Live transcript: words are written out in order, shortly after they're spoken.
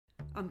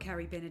I'm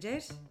Carrie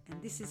Benedette, and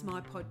this is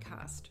my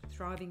podcast,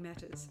 Thriving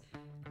Matters,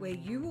 where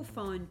you will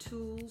find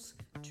tools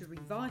to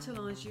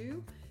revitalise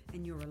you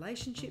and your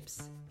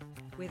relationships,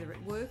 whether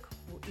at work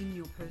or in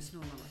your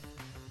personal life.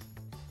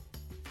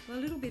 Well,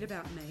 a little bit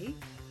about me.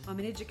 I'm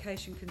an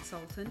education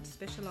consultant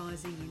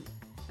specialising in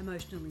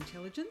emotional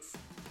intelligence,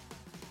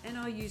 and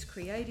I use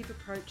creative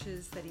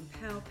approaches that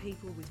empower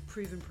people with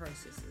proven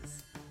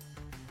processes.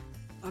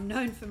 I'm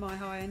known for my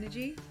high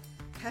energy,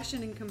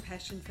 passion and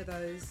compassion for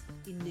those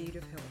in need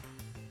of help.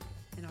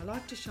 And I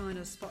like to shine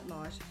a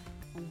spotlight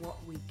on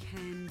what we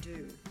can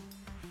do.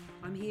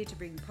 I'm here to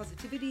bring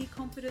positivity,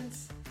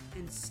 confidence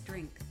and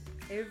strength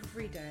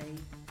every day,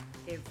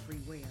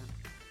 everywhere.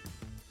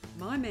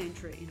 My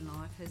mantra in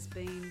life has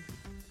been,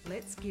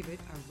 let's give it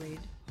a red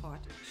hot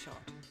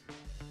shot.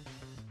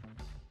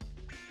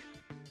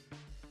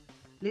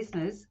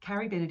 Listeners,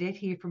 Carrie Benedette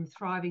here from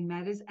Thriving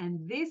Matters,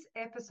 and this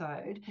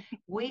episode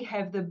we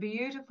have the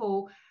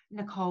beautiful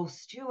Nicole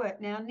Stewart.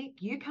 Now,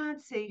 Nick, you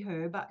can't see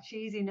her, but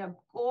she's in a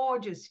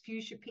gorgeous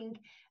fuchsia pink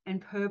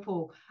and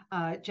purple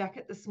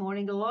jacket this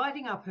morning,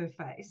 lighting up her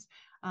face.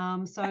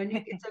 So,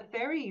 Nick, it's a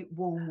very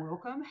warm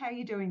welcome. How are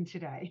you doing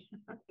today?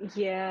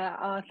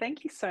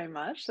 Thank you so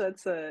much. I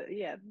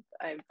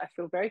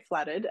feel very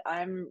flattered.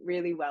 I'm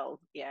really well.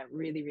 Yeah,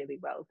 really, really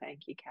well.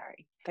 Thank you,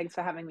 Carrie. Thanks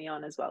for having me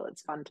on as well.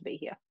 It's fun to be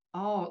here.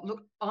 Oh,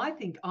 look, I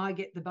think I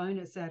get the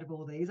bonus out of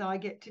all these. I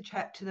get to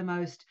chat to the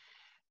most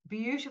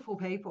beautiful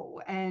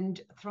people, and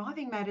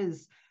Thriving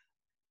Matters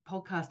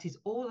podcast is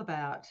all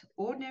about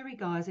ordinary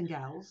guys and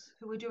gals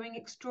who are doing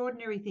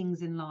extraordinary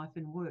things in life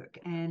and work,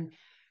 and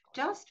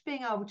just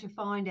being able to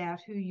find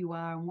out who you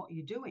are and what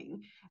you're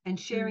doing and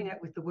sharing it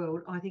with the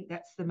world. I think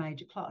that's the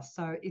major plus.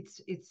 So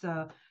it's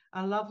a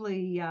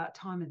lovely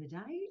time of the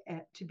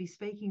day to be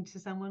speaking to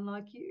someone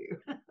like you.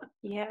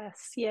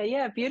 Yes.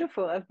 Yeah.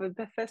 Beautiful.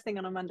 The first thing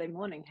on a Monday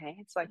morning, hey,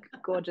 it's like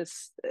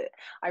gorgeous.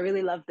 I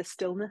really love the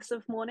stillness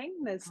of morning.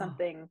 There's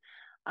something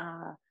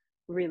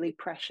really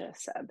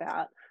precious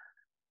about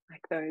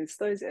like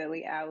those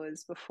early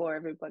hours before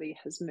everybody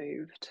has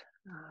moved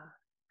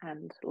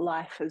and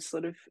life has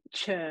sort of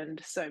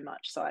churned so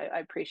much. So I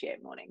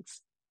appreciate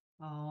mornings.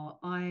 Oh,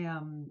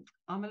 I'm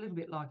a little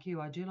bit like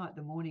you. I do like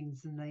the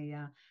mornings, and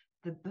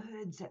the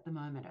birds at the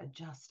moment are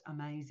just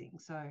amazing.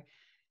 So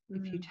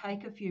if you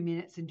take a few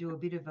minutes and do a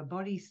bit of a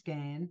body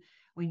scan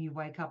when you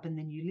wake up, and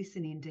then you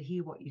listen in to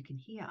hear what you can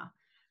hear,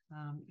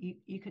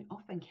 you can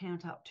often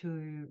count up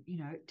to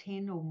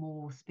 10 or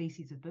more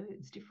species of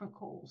birds, different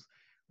calls,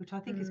 which I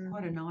think is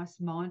quite a nice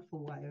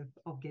mindful way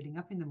of getting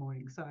up in the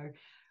morning. So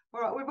all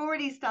right, we've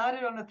already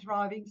started on a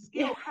thriving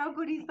skill. Yeah. How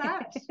good is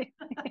that?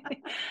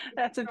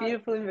 That's a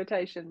beautiful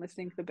invitation,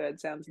 listening to the bird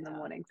sounds in the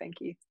morning.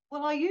 Thank you.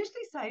 Well, I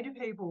usually say to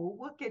people,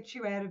 what gets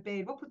you out of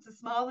bed? What puts a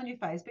smile on your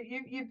face? But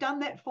you've done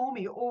that for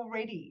me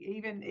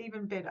already,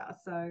 even better.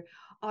 So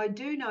I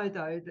do know,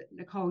 though, that,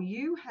 Nicole,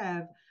 you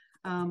have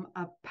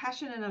a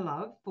passion and a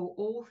love for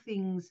all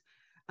things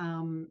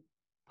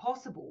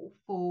possible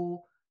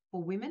for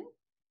women,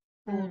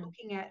 for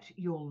looking at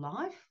your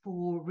life,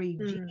 for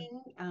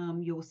rejigging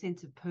your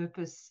sense of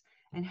purpose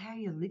and how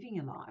you're living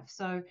your life.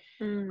 So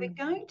we're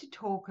going to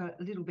talk a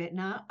little bit and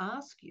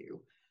ask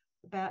you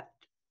about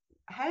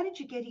how did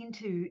you get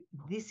into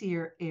this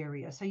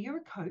area? So you're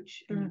a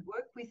coach and you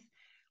work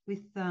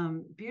with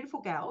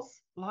beautiful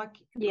gals like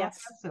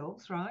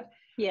ourselves, right?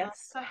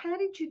 Yes. So how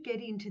did you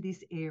get into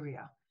this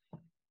area?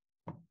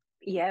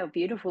 Yeah,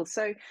 beautiful.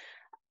 So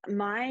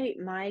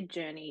my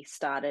journey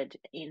started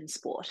in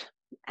sport,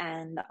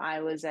 and I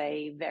was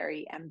a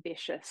very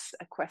ambitious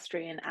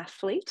equestrian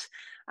athlete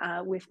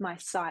with my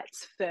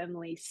sights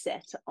firmly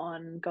set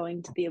on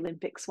going to the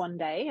Olympics one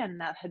day, and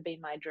that had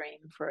been my dream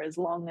for as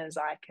long as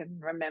I can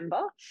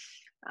remember.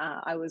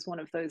 I was one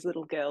of those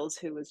little girls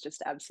who was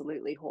just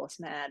absolutely horse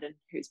mad, and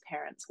whose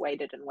parents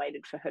waited and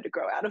waited for her to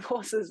grow out of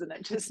horses, and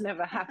it just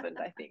never happened,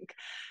 I think.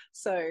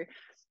 So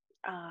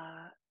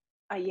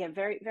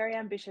very, very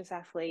ambitious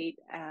athlete,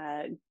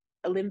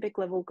 Olympic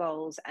level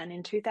goals. And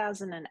in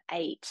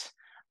 2008,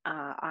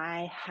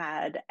 I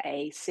had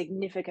a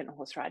significant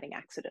horse riding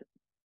accident.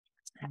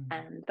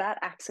 And that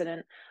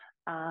accident,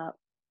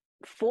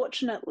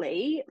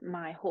 fortunately,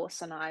 my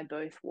horse and I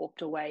both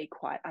walked away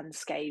quite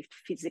unscathed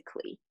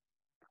physically.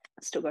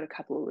 Still got a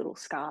couple of little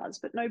scars,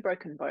 but no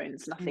broken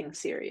bones, nothing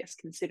serious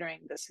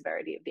considering the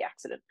severity of the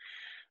accident.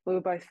 We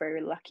were both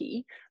very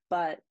lucky,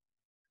 but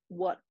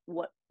what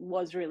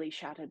was really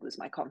shattered was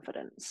my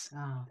confidence.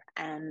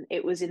 And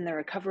it was in the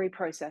recovery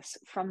process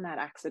from that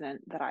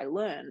accident that I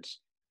learned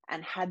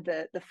and had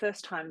the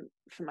first time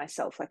for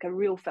myself, like a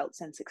real felt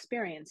sense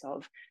experience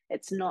of,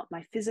 it's not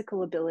my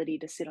physical ability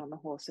to sit on the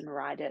horse and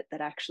ride it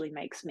that actually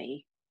makes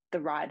me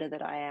the rider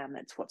that I am.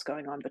 It's what's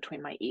going on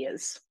between my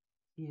ears.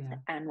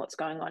 And what's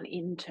going on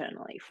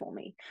internally for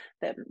me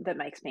that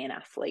makes me an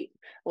athlete,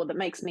 or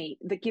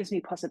that gives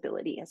me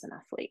possibility as an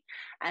athlete.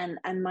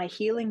 And my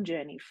healing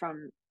journey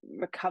from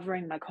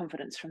recovering my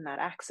confidence from that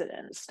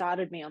accident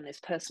started me on this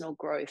personal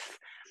growth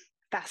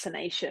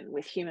fascination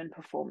with human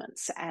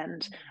performance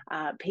and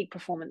peak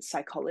performance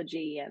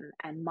psychology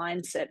and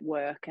mindset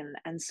work.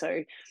 And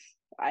so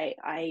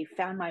I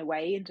found my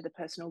way into the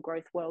personal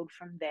growth world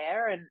from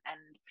there. And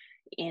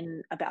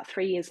in about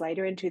 3 years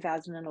later, in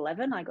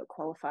 2011, I got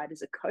qualified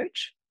as a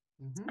coach.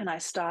 And I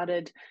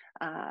started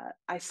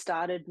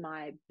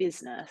my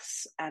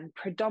business and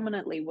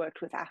predominantly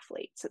worked with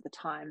athletes at the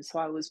time. So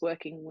I was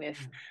working with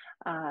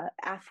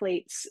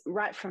athletes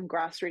right from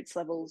grassroots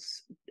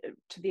levels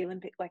to the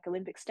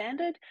Olympic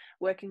standard,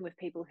 working with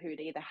people who'd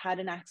either had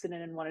an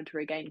accident and wanted to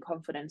regain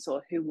confidence,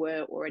 or who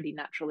were already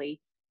naturally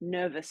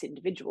nervous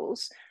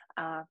individuals,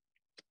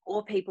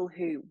 or people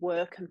who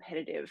were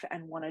competitive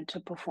and wanted to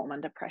perform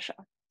under pressure.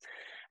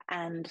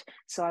 And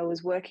so I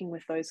was working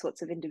with those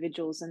sorts of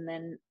individuals. And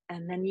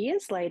then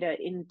years later,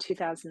 in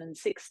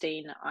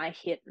 2016, I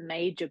hit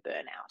major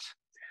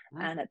burnout.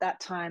 And at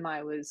that time,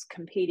 I was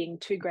competing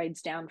 2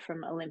 grades down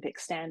from Olympic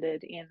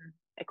standard in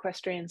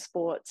equestrian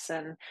sports,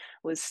 and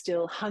was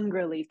still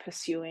hungrily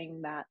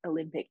pursuing that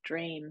Olympic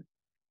dream.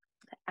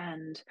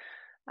 And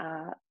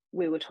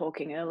we were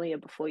talking earlier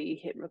before you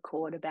hit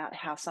record about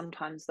how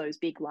sometimes those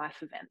big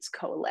life events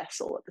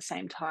coalesce all at the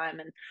same time.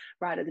 And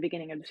right at the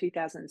beginning of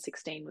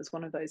 2016 was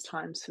one of those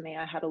times for me.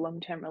 I had a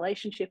long-term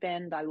relationship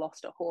end, I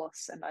lost a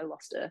horse, and I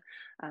lost a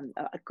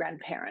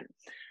grandparent.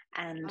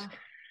 And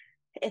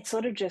it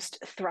sort of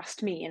just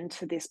thrust me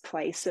into this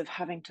place of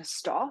having to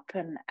stop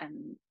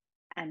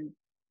and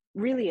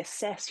really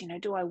assess,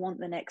 do I want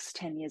the next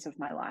 10 years of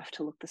my life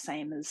to look the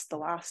same as the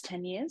last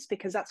 10 years?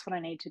 Because that's what I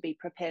need to be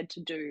prepared to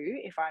do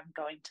if I'm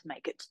going to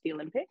make it to the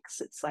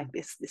Olympics. It's like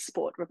this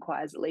sport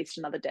requires at least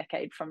another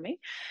decade from me.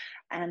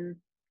 And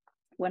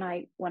when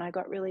I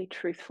got really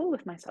truthful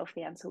with myself,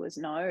 the answer was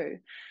no.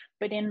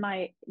 But in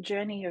my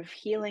journey of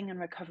healing and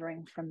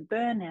recovering from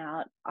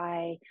burnout,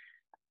 I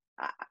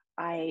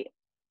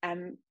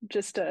am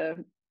just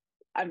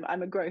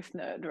I'm a growth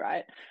nerd,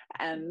 right?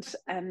 And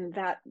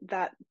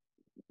that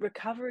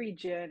recovery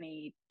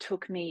journey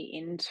took me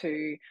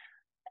into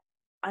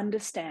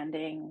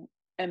understanding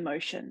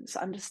emotions,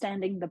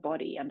 understanding the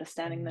body,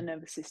 understanding the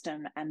nervous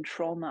system and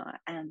trauma.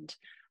 And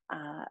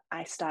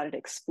I started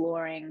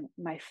exploring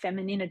my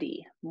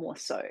femininity more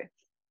so,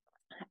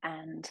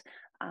 and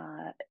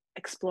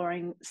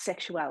exploring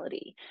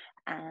sexuality.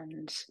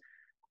 And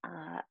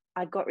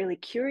I got really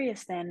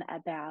curious then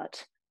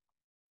about,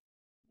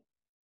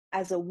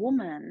 as a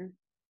woman,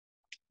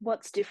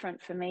 what's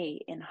different for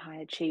me in high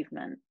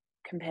achievement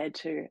compared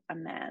to a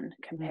man,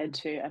 compared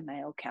to a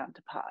male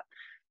counterpart?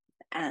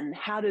 And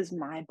how does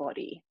my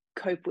body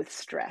cope with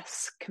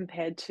stress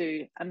compared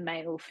to a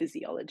male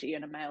physiology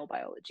and a male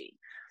biology?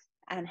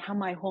 And how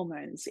my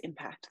hormones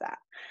impact that?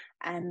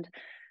 And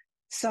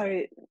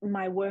so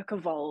my work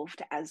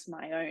evolved as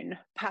my own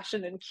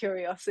passion and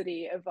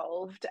curiosity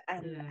evolved.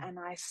 And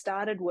I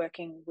started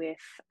working with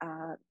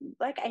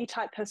like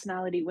A-type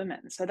personality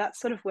women. So that's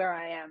sort of where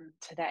I am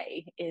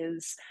today,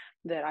 is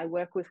that I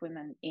work with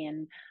women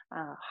in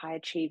high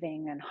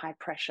achieving and high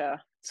pressure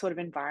sort of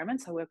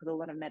environments. I work with a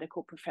lot of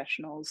medical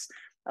professionals,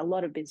 a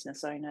lot of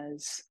business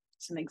owners,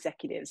 some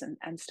executives,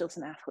 and still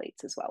some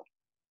athletes as well,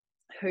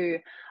 who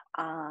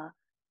are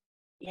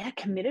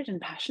committed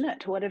and passionate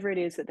to whatever it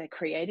is that they're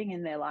creating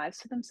in their lives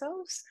for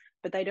themselves,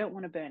 but they don't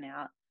want to burn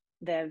out.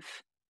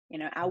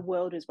 Our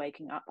world is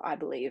waking up, I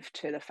believe,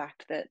 to the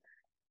fact that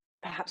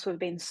perhaps we've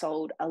been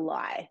sold a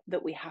lie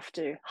that we have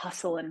to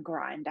hustle and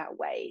grind our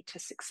way to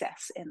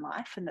success in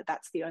life, and that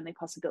that's the only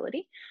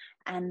possibility.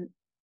 And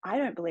I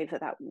don't believe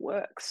that that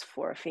works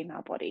for a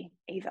female body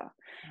either.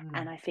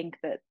 And I think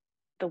that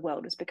the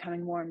world is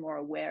becoming more and more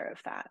aware of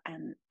that.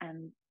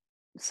 And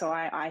so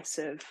I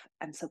serve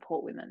and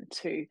support women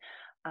to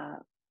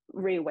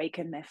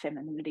reawaken their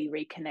femininity,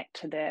 reconnect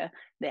to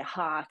their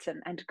heart,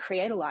 and to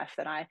create a life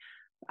that I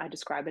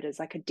describe it as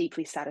like a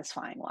deeply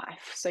satisfying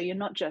life. So you're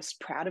not just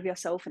proud of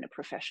yourself in a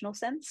professional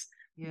sense,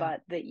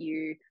 but that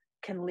you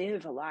can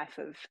live a life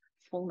of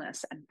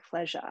fullness and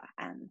pleasure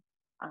and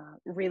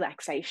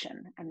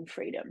relaxation and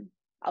freedom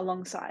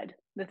alongside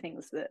the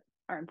things that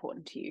are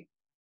important to you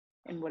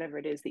in whatever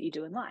it is that you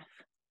do in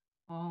life.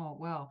 Oh,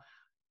 well,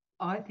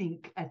 I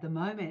think at the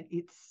moment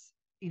it's,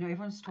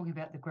 everyone's talking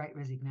about the Great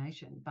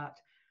Resignation, but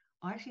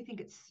I actually think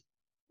it's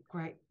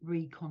great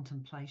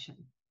recontemplation.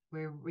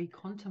 We're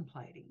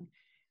recontemplating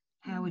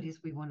how it is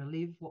we want to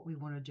live, what we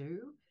want to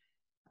do,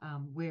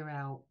 where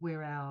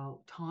our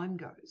time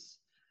goes.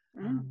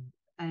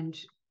 And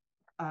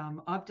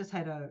I've just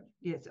had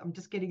I'm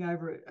just getting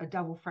over a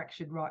double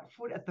fractured right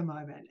foot at the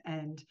moment.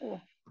 And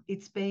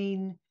it's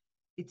been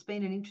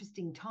an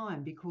interesting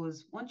time,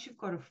 because once you've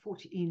got a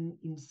foot in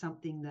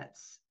something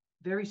that's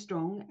very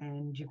strong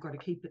and you've got to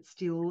keep it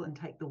still and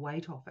take the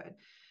weight off it,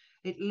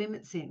 it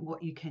limits in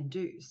what you can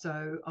do.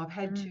 So I've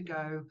had to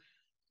go,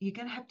 you're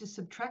going to have to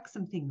subtract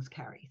some things,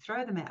 Carrie,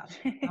 throw them out.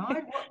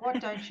 Right?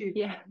 What don't you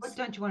what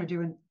don't you want to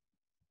do? And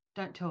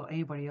don't tell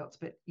anybody else,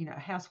 but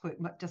housework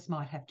just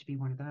might have to be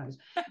one of those.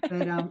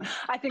 But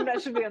I think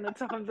that should be on the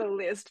top of the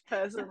list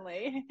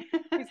personally.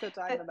 Who's the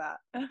time about?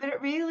 But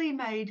it really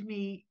made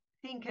me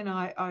think, and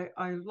I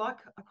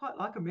quite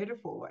like a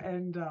metaphor,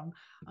 and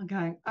I'm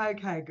going,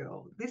 okay,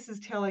 girl, this is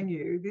telling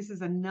you, this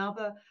is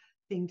another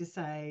thing to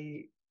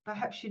say,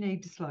 perhaps you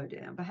need to slow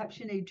down, perhaps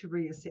you need to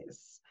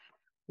reassess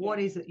what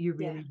Yeah. is it you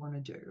Yeah. really want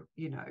to do,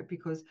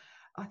 because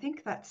I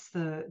think that's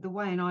the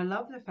way. And I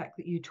love the fact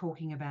that you're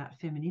talking about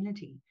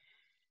femininity,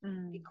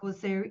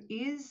 because there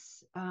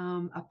is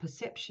a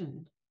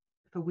perception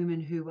for women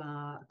who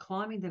are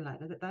climbing the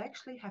ladder that they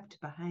actually have to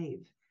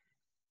behave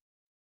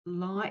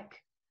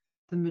like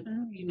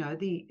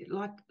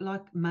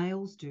like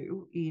males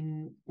do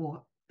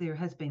or there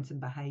has been some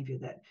behavior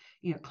that,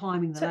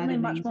 climbing the Certainly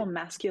ladder much means more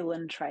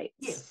masculine traits.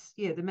 yes,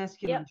 yeah, the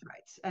masculine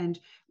traits, and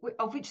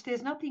of which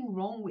there's nothing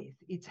wrong with.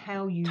 It's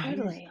how you use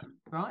Totally. them,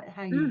 right?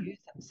 How you use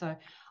them. So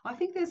I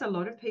think there's a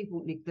lot of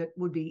people, Nick, that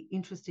would be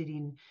interested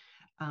in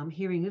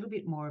hearing a little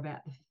bit more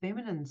about the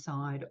feminine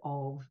side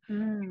of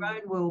your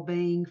own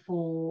well-being,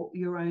 for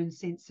your own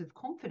sense of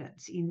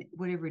confidence in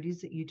whatever it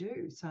is that you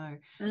do. So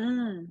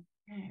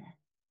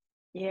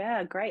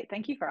yeah, great.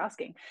 Thank you for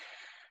asking.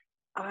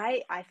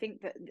 I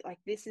think that like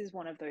this is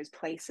one of those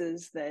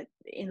places that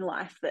in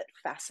life that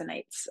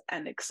fascinates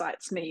and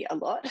excites me a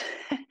lot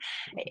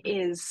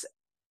is,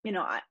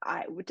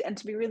 I would, and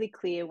to be really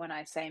clear, when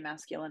I say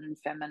masculine and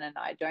feminine,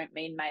 I don't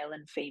mean male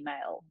and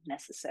female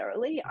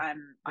necessarily.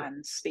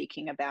 I'm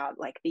speaking about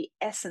like the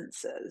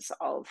essences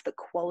of the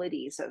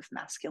qualities of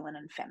masculine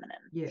and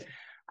feminine. Yeah.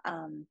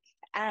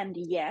 And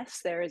yes,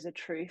 there is a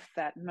truth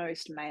that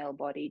most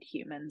male-bodied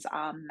humans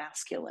are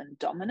masculine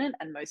dominant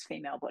and most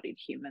female-bodied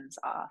humans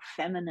are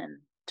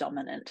feminine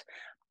dominant.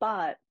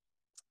 But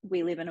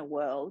we live in a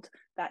world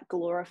that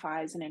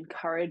glorifies and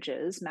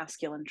encourages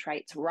masculine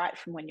traits right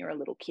from when you're a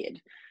little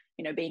kid.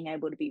 Being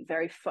able to be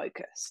very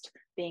focused,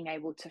 being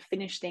able to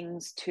finish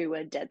things to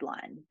a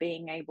deadline,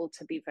 being able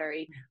to be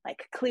very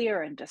like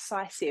clear and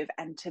decisive,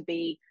 and to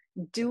be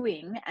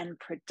doing and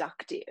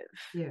productive.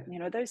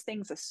 Yeah. Those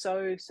things are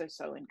so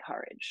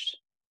encouraged,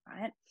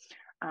 right?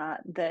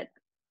 That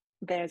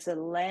there's a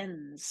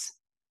lens,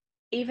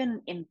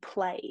 even in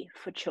play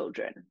for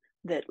children,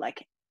 that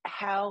like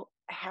how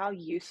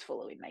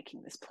useful are we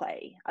making this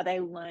play? Are they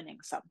learning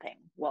something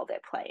while they're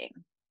playing?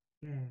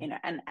 And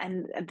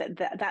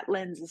that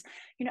lens is,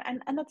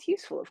 and that's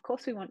useful. Of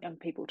course we want young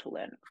people to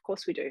learn, of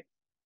course we do.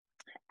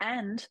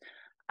 And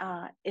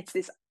it's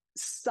this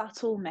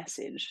subtle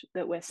message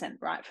that we're sent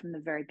right from the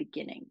very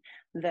beginning,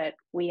 that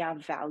we are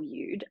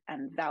valued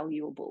and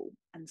valuable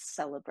and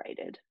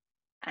celebrated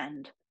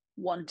and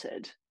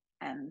wanted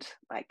and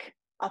like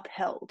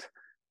upheld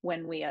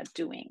when we are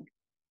doing,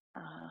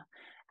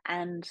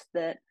 and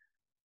that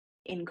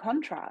in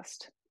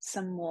contrast,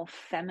 some more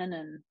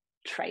feminine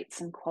traits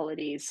and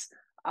qualities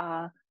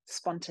are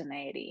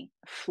spontaneity,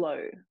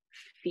 flow,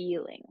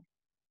 feeling,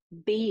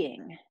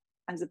 being,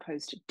 as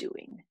opposed to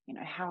doing.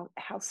 How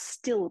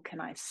still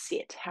can I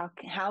sit? How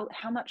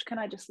much can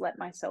I just let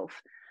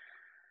myself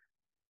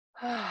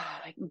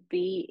like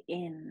be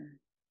in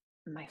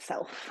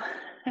myself?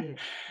 Yeah.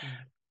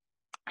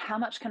 How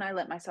much can I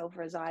let myself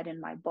reside in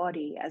my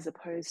body, as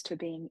opposed to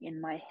being in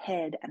my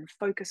head and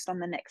focused on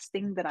the next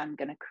thing that I'm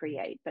going to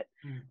create,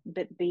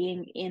 but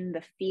being in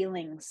the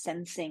feeling,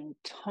 sensing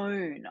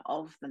tone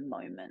of the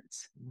moment.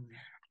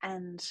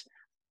 And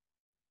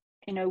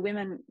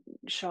women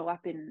show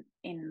up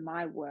in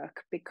my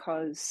work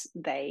because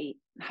they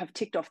have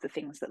ticked off the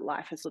things that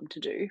life has them to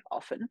do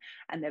often,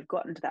 and they've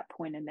gotten to that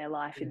point in their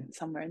life in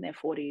somewhere in their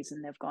 40s,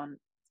 and they've gone,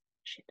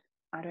 shit,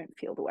 I don't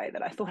feel the way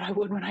that I thought I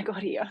would when I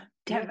got here.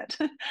 Damn it.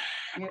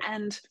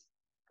 And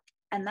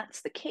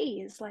that's the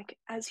key, is like,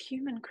 as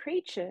human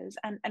creatures,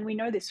 and we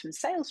know this from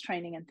sales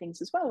training and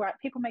things as well, right?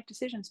 People make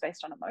decisions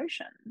based on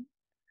emotion.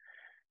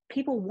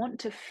 People want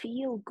to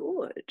feel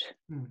good.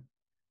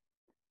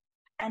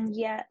 And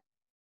yet,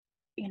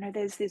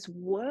 there's this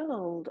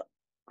world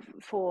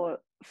for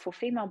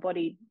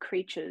female-bodied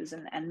creatures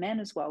and men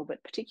as well,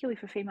 but particularly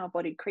for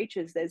female-bodied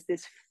creatures, there's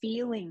this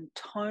feeling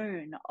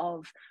tone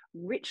of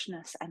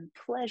richness and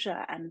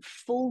pleasure and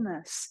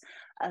fullness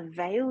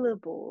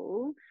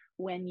available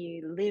when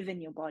you live in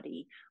your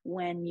body,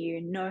 when you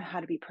know how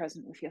to be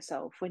present with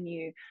yourself, when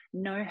you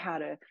know how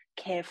to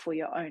care for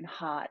your own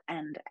heart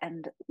and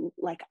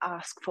like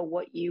ask for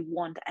what you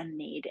want and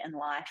need in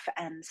life,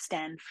 and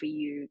stand for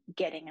you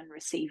getting and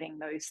receiving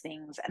those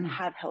things, and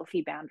have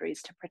healthy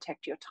boundaries to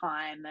protect your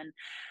time,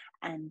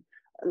 and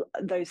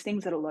those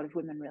things that a lot of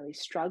women really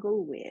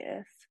struggle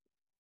with.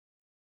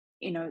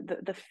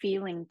 The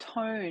feeling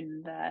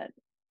tone that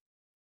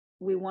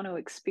we want to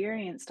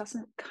experience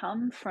doesn't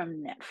come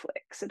from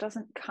Netflix. It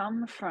doesn't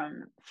come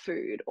from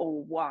food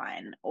or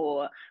wine,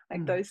 or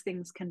like those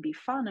things can be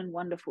fun and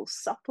wonderful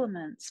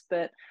supplements,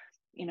 but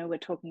we're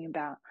talking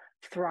about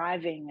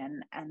thriving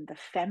and the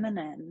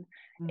feminine.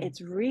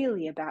 It's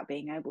really about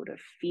being able to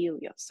feel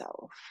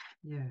yourself,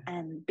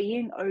 and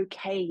being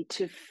okay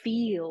to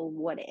feel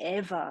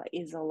whatever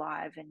is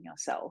alive in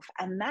yourself.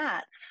 And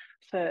that,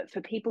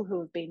 for people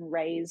who have been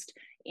raised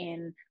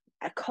in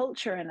a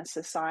culture and a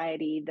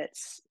society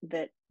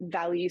that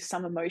values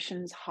some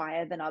emotions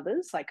higher than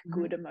others, like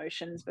good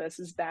emotions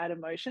versus bad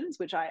emotions,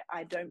 which I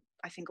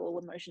think all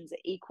emotions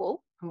are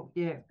equal. Cool.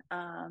 Yeah.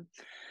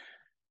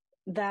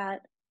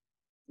 That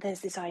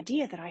there's this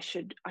idea that I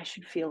should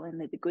feel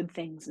only the good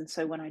things. And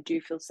so when I do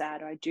feel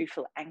sad, or I do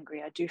feel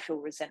angry, I do feel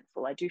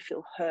resentful, I do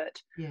feel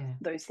hurt, yeah,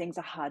 those things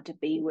are hard to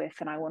be with,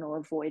 and I want to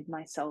avoid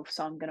myself.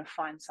 So I'm going to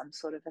find some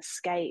sort of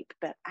escape.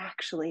 But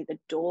actually the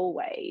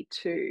doorway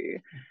to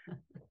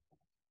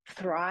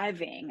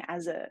thriving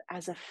as a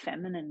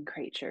feminine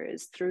creature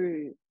is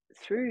through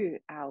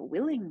our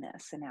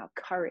willingness and our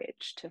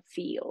courage to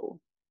feel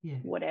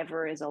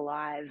whatever is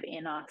alive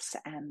in us,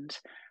 and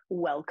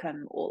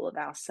welcome all of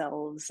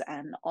ourselves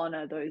and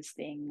honor those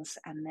things,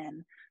 and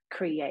then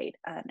create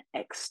an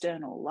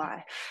external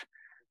life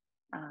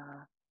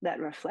that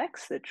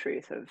reflects the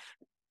truth of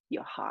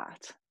your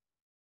heart,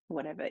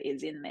 whatever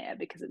is in there,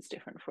 because it's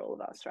different for all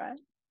of us, right?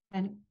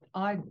 And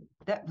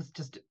that was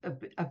just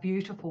a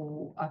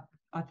beautiful,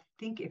 I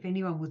think if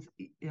anyone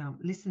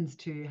listens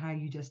to how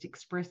you just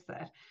expressed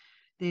that,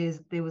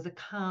 there was a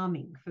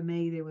calming for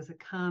me. There was a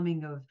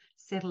calming of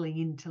settling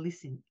into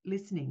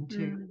listening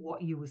to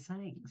what you were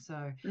saying.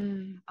 So,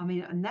 I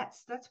mean, and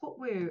that's what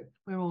we're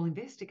all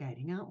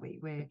investigating, aren't we?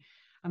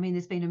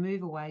 There's been a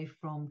move away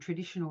from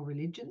traditional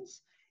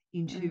religions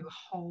into a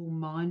whole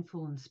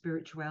mindful and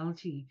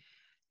spirituality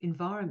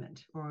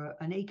environment, or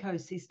an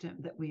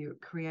ecosystem that we're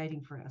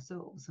creating for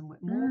ourselves. And more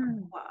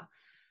and more,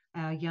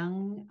 our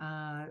young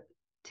are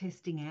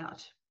testing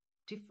out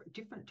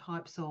different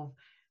types of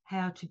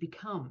how to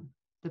become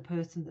the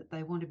person that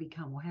they want to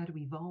become, or how to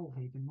evolve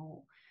even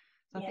more.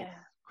 So I think,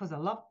 because I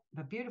love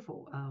the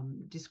beautiful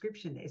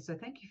description there. So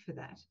thank you for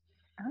that.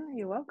 Oh,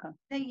 you're welcome.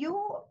 Now,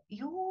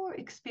 your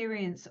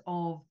experience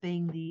of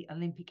being the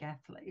Olympic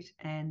athlete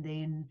and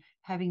then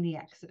having the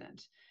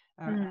accident,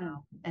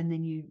 and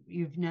then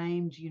you've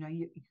named,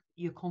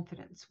 your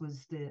confidence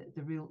was the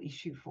real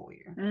issue for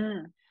you.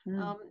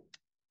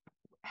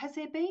 Has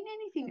there been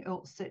anything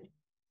else that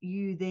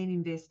you then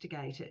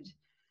investigated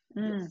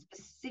that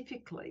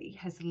specifically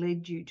has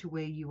led you to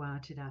where you are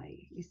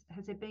today?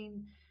 Has there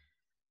been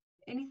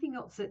anything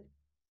else that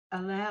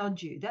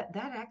allowed you, that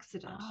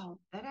accident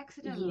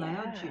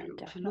allowed you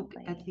to look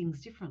at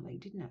things differently,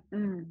 didn't it?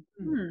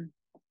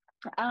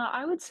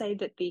 I would say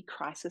that the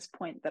crisis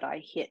point that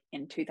I hit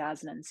in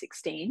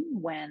 2016,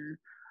 when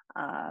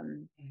I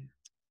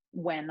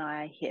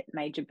hit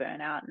major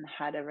burnout and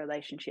had a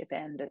relationship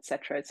end,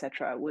 etc.,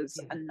 was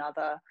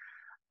another.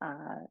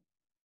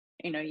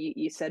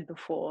 You said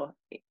before,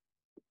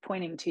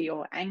 pointing to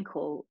your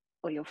ankle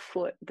or your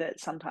foot,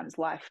 that sometimes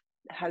life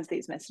has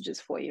these messages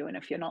for you, and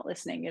if you're not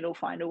listening, it'll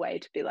find a way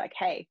to be like,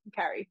 hey,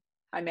 Carrie,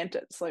 I meant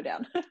it, slow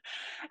down.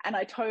 And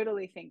I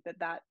totally think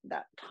that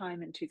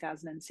time in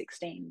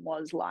 2016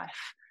 was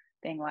life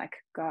being like,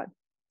 God,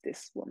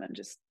 this woman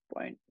just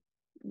won't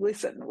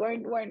listen,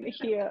 won't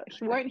hear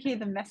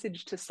the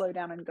message to slow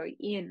down and go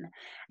in.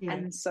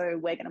 And so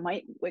we're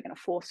gonna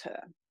force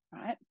her,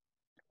 right?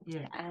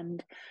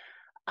 And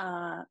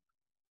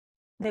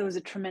there was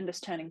a tremendous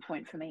turning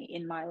point for me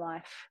in my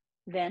life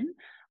then,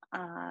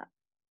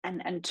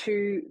 and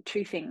two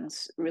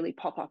things really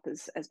pop up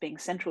as being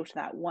central to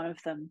that. One of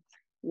them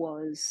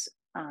was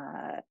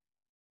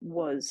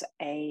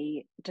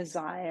a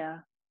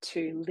desire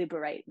to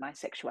liberate my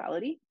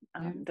sexuality.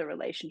 The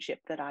relationship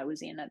that I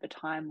was in at the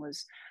time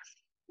was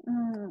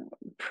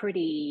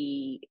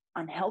pretty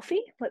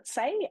unhealthy, let's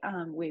say.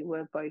 We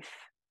were both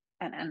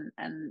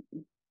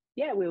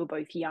we were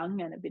both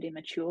young and a bit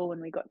immature when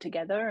we got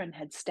together, and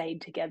had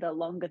stayed together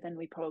longer than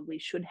we probably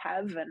should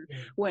have, and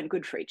weren't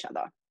good for each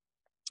other.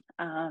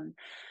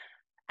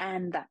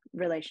 And that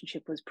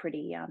relationship was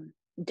pretty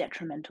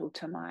detrimental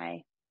to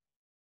my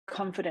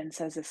confidence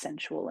as a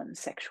sensual and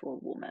sexual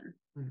woman.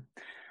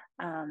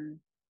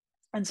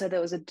 And so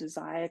there was a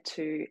desire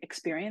to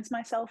experience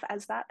myself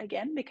as that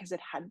again, because it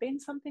had been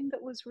something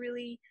that was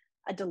really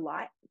a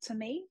delight to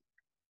me.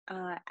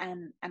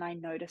 And I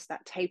noticed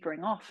that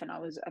tapering off, and I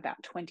was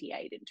about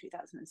 28 in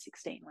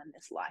 2016 when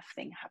this life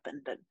thing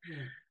happened.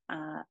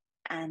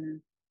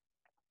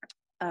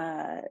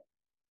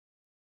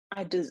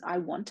 I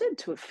wanted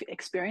to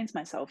experience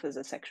myself as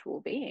a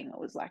sexual being. It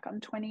was like, I'm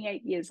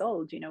 28 years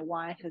old.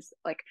 Why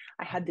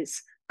I had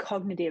this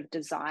cognitive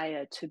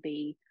desire to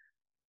be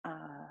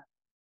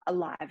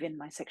alive in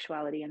my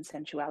sexuality and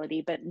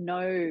sensuality, but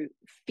no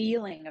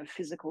feeling of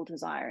physical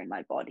desire in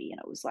my body. And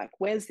it was like,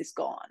 where's this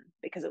gone?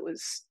 Because it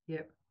was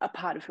a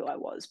part of who I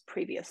was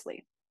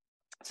previously.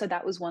 So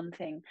that was one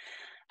thing.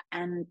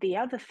 And the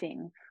other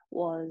thing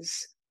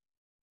was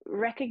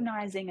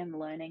recognizing and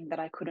learning that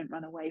I couldn't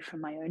run away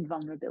from my own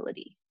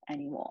vulnerability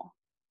anymore.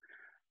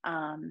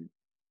 And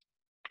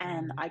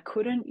I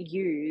couldn't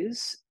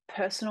use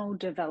personal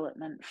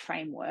development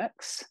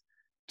frameworks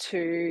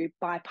to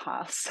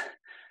bypass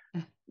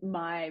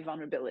my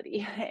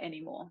vulnerability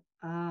anymore.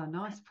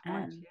 Nice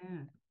point.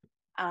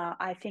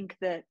 I think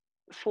that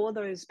for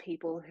those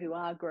people who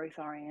are growth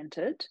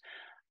oriented,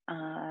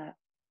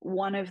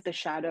 one of the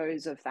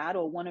shadows of that,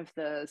 or one of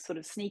the sort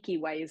of sneaky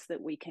ways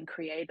that we can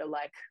create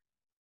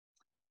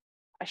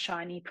a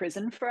shiny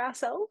prison for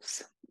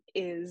ourselves,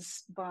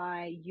 is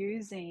by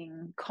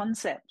using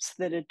concepts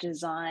that are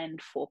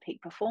designed for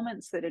peak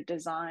performance, that are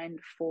designed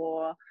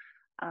for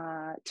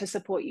to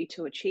support you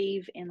to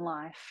achieve in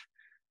life,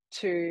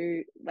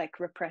 to like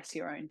repress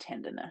your own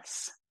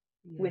tenderness,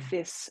 with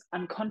this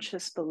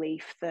unconscious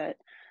belief that,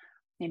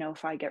 you know,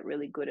 if I get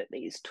really good at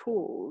these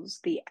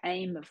tools, the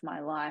aim of my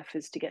life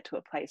is to get to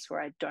a place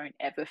where I don't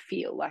ever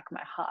feel like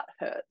my heart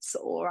hurts,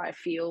 or I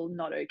feel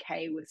not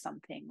okay with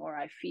something, or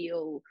I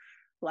feel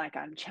like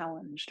I'm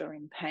challenged or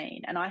in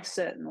pain. And I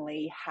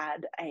certainly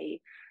had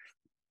a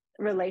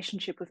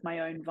relationship with my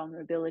own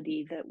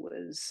vulnerability that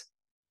was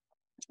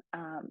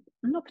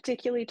not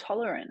particularly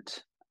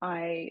tolerant.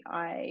 I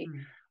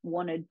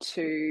wanted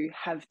to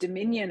have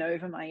dominion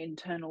over my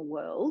internal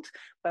world,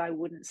 but I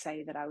wouldn't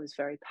say that I was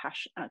very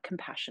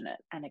compassionate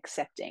and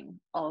accepting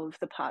of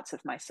the parts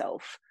of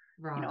myself.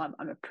 Right. You know,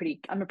 I'm a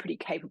pretty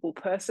capable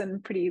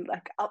person, pretty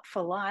like up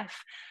for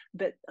life,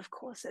 but of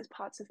course there's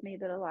parts of me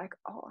that are like,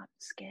 oh, I'm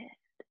scared.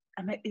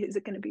 Is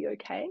it going to be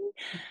okay?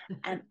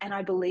 and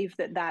I believe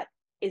that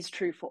is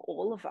true for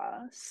all of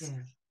us.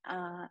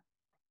 Yeah.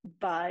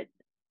 But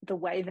the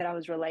way that I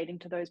was relating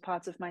to those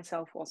parts of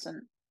myself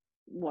wasn't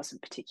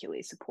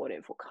particularly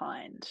supportive or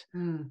kind.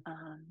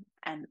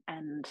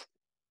 And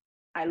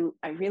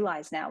I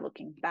realize now,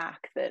 looking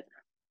back, that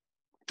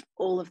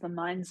all of the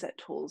mindset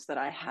tools that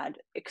I had,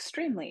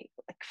 extremely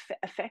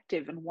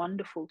effective and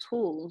wonderful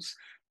tools,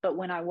 but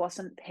when I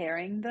wasn't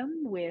pairing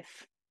them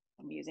with,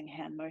 I'm using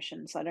hand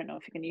motions, so I don't know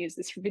if you can use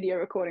this video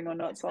recording or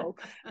not, so I'll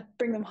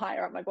bring them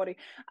higher up my body.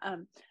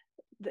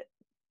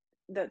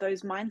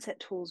 Those mindset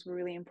tools were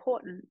really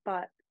important,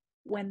 but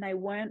when they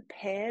weren't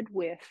paired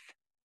with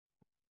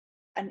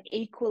an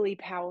equally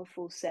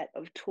powerful set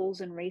of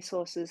tools and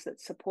resources that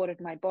supported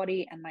my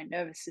body and my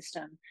nervous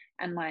system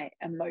and my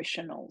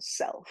emotional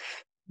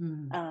self,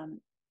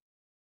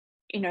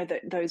 you know,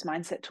 those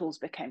mindset tools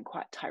became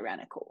quite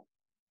tyrannical.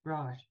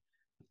 Right.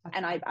 Okay.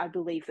 And I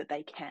believe that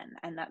they can,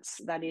 and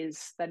that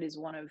is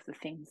one of the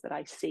things that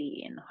I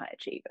see in high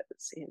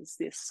achievers, is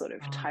this sort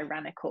of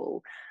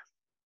tyrannical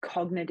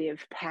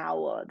cognitive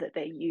power that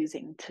they're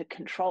using to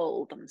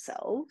control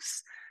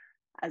themselves,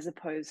 as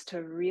opposed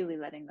to really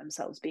letting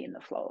themselves be in the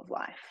flow of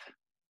life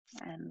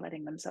and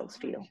letting themselves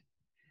feel.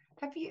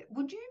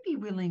 Would you be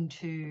willing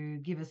to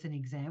give us an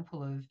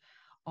example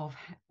of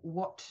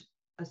what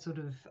a sort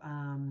of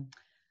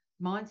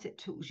mindset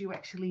tools you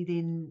actually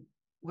then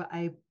were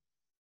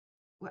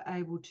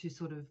able to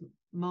sort of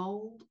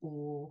mold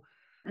or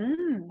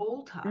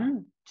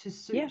alter to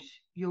suit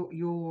your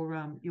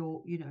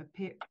you know,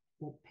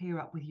 pair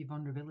up with your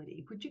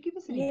vulnerability? Could you give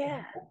us an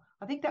example?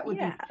 I think that would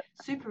be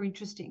super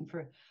interesting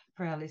for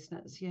our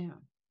listeners. Yeah,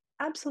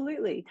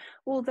 absolutely.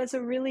 Well, there's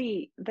a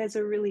really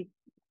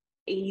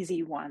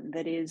easy one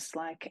that is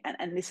like,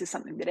 and this is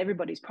something that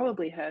everybody's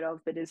probably heard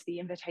of, but is the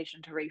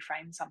invitation to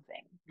reframe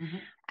something,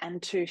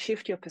 and to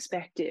shift your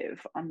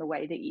perspective on the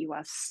way that you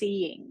are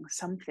seeing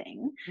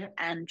something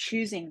and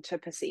choosing to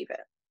perceive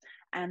it.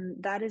 And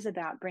that is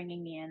about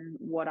bringing in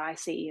what I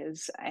see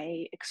as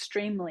a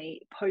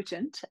extremely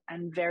potent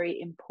and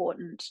very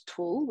important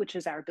tool, which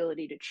is our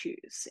ability to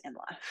choose in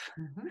life,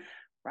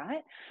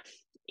 right?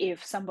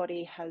 If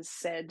somebody has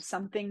said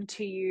something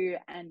to you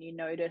and you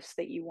notice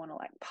that you want to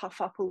like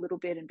puff up a little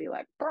bit and be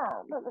like,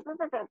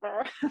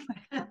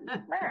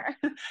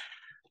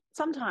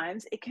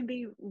 sometimes it can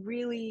be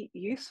really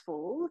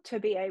useful to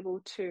be able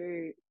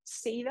to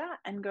see that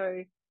and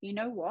go, you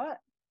know what,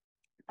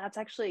 that's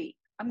actually,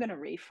 I'm going to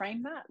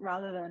reframe that,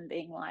 rather than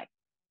being like,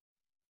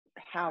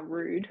 how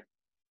rude.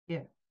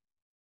 Yeah.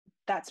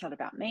 That's not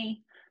about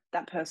me.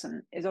 That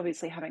person is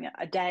obviously having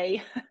a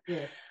day.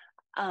 Yeah.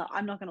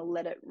 I'm not going to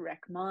let it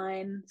wreck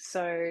mine.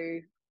 So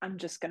I'm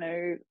just going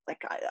to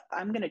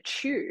I'm going to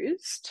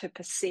choose to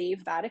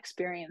perceive that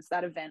experience,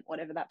 that event,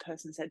 whatever that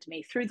person said to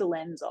me, through the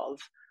lens of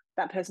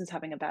that person's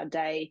having a bad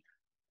day,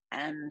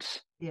 and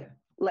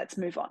let's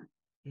move on.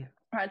 Yeah.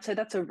 Right. So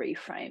that's a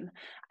reframe.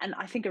 And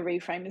I think a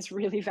reframe is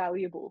really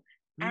valuable.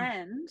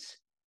 And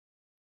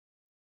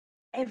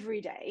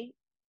every day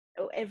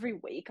or every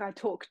week, I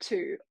talk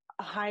to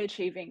high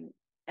achieving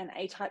and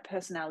A-type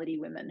personality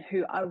women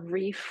who are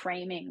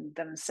reframing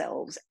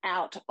themselves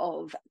out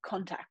of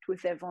contact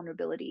with their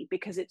vulnerability,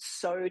 because it's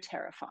so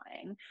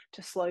terrifying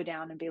to slow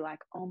down and be like,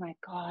 oh my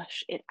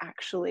gosh, it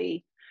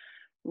actually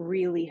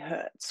really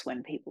hurts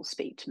when people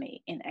speak to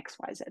me in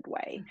XYZ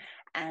way.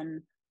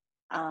 And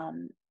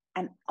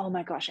oh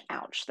my gosh,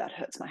 ouch, that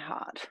hurts my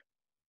heart.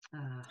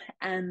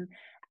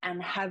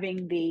 And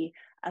having the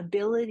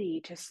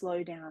ability to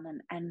slow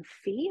down and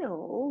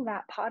feel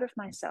that part of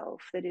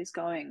myself that is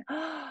going,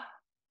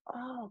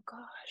 oh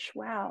gosh,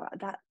 wow,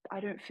 that I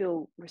don't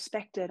feel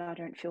respected, I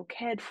don't feel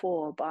cared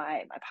for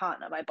by my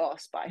partner, my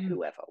boss, by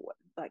whoever.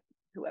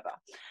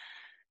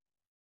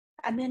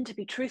 And then to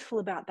be truthful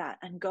about that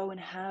and go and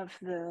have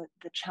the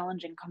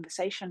challenging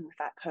conversation with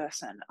that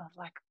person of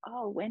like,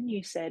 oh, when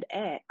you said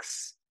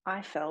X,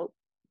 I felt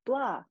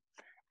blah.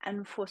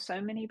 And for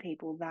so many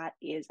people that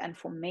is, and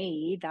for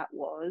me, that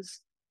was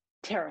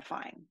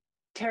terrifying, Oh,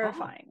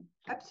 terrifying.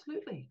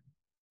 absolutely.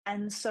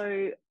 And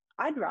so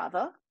I'd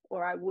rather,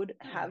 or I would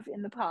have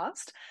in the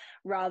past,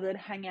 rather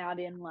hang out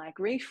in like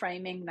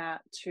reframing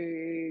that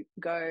to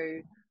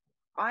go,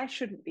 I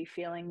shouldn't be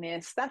feeling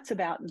this. That's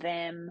about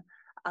them.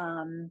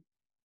 I'm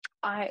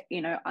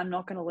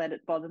not going to let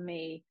it bother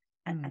me.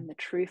 And the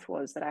truth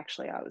was that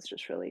actually I was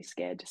just really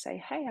scared to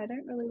say, hey, I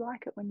don't really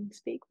like it when you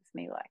speak with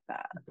me like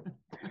that.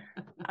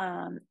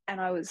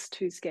 And I was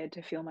too scared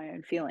to feel my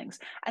own feelings.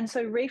 And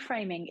so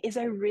reframing is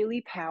a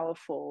really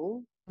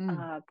powerful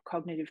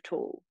cognitive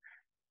tool.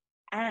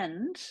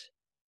 And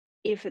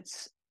if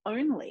it's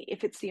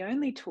the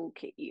only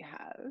toolkit you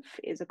have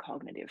is a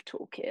cognitive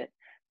toolkit,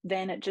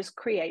 then it just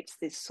creates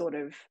this sort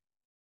of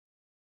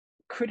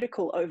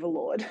critical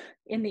overlord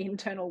in the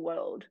internal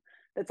world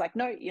that's like,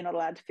 no, you're not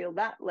allowed to feel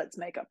that. Let's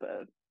make up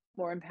a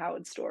more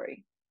empowered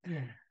story.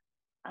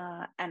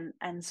 Yeah.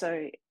 And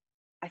so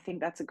I think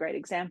that's a great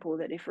example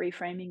that if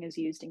reframing is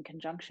used in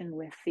conjunction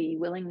with the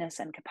willingness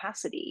and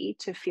capacity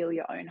to feel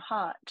your own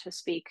heart, to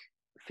speak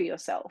for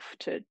yourself,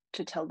 to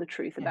tell the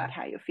truth about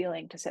how you're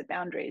feeling, to set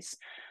boundaries,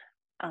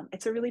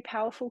 it's a really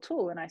powerful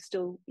tool, and I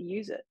still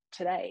use it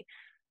today.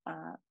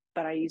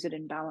 But I use it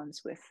in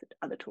balance with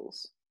other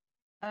tools.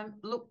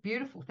 Look,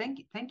 beautiful. Thank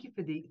you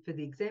for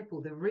the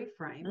example. The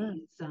reframe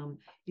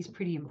is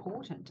pretty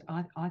important.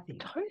 I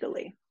think.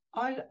 Totally.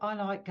 I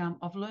like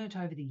I've learnt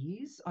over the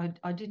years.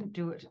 I didn't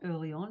do it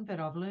early on, but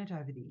I've learnt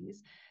over the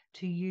years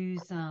to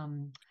use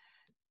the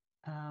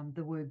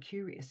word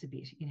curious a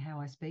bit in how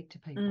I speak to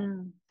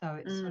people. So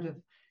it sort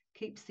of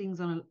keeps things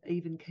on an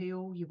even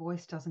keel. Your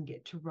voice doesn't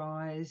get to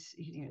rise.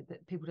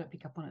 That people don't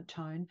pick up on a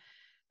tone.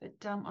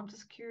 But I'm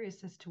just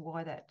curious as to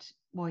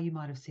why you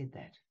might have said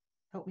that.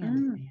 Help me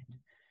understand.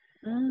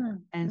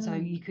 And so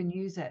you can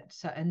use that.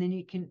 So, and then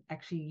you can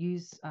actually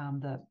use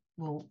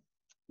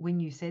when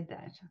you said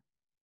that,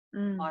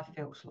 I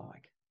felt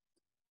like.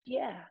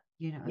 Yeah.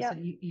 So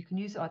you can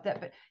use it like that.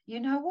 But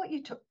you know what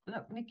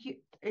Nick,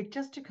 it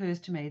just occurs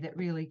to me that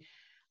really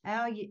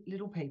our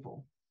little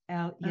people,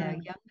 our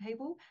young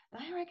people,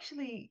 they are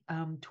actually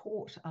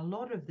taught a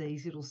lot of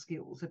these little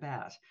skills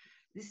about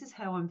this is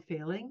how I'm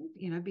feeling,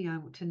 being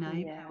able to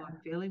name how I'm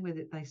feeling,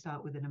 whether they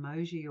start with an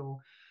emoji or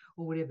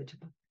whatever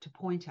to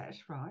point at,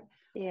 right?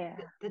 Yeah.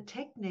 The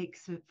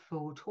techniques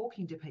for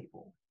talking to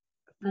people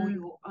for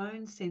your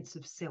own sense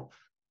of self.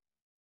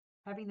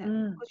 Having that,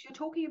 because you're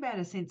talking about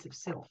a sense of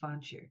self,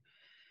 aren't you?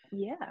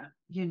 Yeah.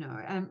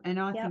 And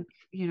I think,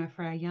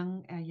 for our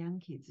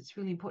young kids, it's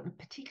really important,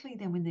 particularly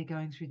then when they're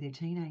going through their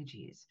teenage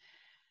years,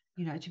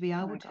 to be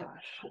able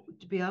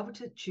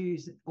to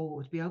choose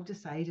or to be able to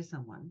say to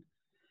someone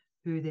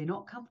who they're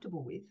not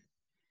comfortable with,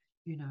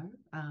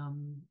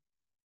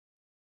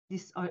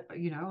 this, I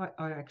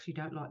actually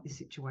don't like this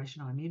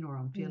situation I'm in, or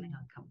I'm feeling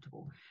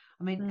uncomfortable.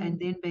 I mean, and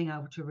then being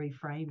able to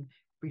reframe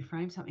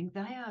something,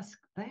 they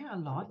are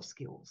life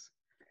skills.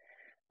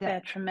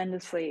 They're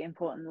tremendously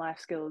important life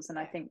skills. And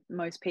I think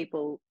most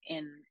people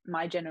in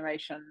my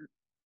generation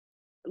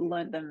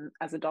learned them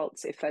as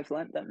adults, if they've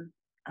learned them.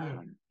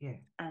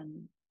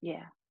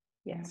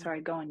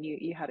 Sorry, go on.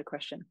 You had a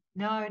question.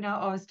 No, it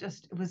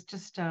was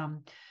just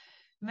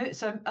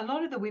so a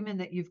lot of the women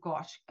that you've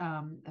got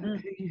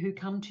who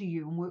come to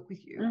you and work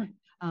with you,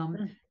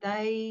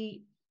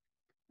 they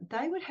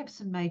would have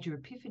some major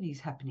epiphanies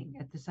happening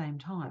at the same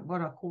time.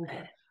 What I call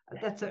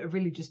that's a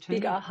really just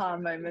big aha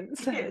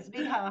moments. Yes,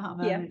 big aha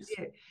moments.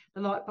 Yeah, the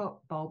light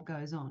bulb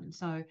goes on.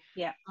 So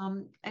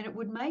and it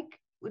would make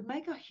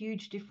a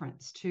huge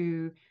difference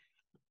to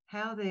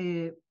how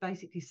they're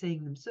basically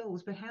seeing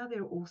themselves, but how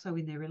they're also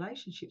in their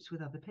relationships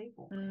with other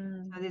people.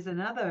 So there's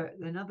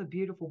another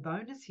beautiful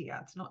bonus here.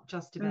 It's not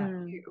just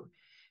about you,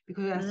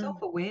 because our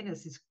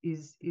self-awareness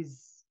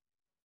is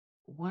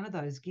one of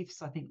those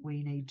gifts I think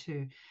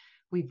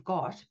we've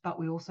got, but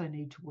we also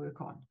need to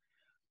work on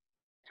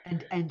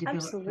and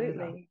develop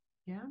further.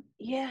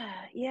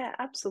 Yeah,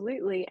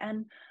 absolutely.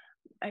 And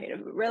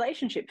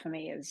relationship for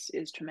me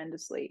is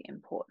tremendously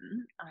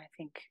important. I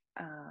think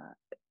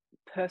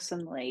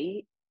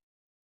personally,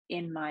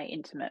 in my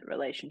intimate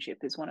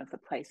relationship is one of the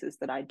places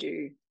that I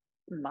do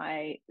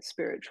my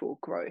spiritual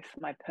growth,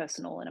 my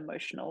personal and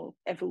emotional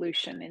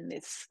evolution in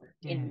this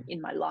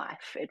in my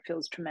life. It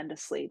feels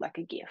tremendously like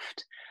a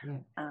gift,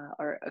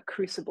 or a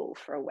crucible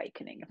for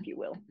awakening, if you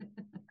will.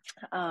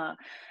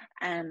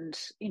 And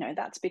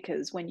that's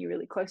because when you're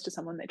really close to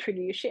someone, they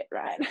trigger your shit,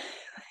 right?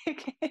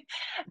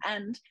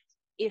 And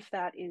if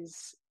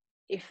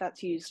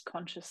that's used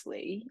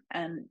consciously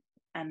and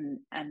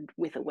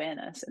with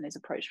awareness, and is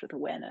approached with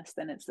awareness,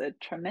 then it's a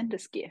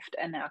tremendous gift.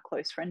 And our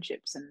close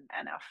friendships and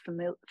our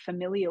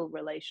familial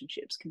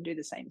relationships can do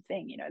the same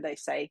thing. They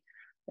say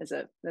there's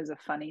a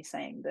funny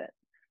saying that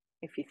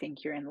if you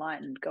think you're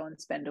enlightened, go and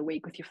spend a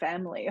week with your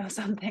family, or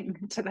something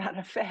to that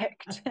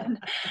effect. And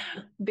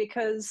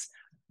because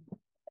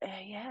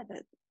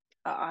that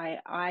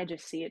I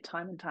just see it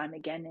time and time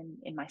again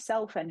in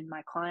myself and in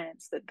my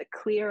clients, that the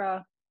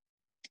clearer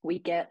we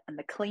get and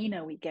the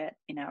cleaner we get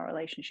in our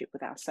relationship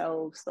with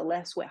ourselves, the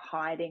less we're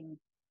hiding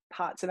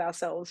parts of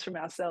ourselves from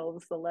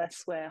ourselves, the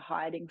less we're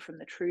hiding from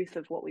the truth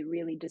of what we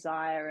really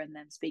desire and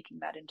then speaking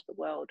that into the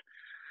world,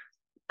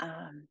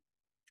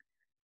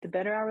 the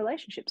better our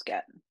relationships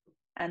get.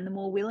 And the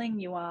more willing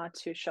you are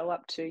to show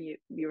up to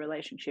your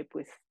relationship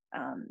with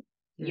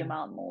your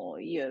mum or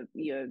your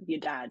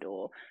dad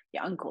or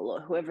your uncle or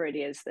whoever it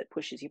is that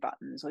pushes your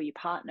buttons, or your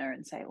partner,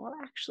 and say, well,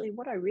 actually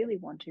what I really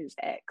want is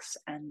X,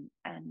 and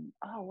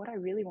what I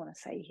really want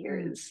to say here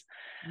is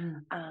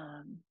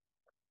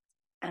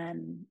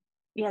and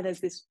yeah, there's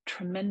this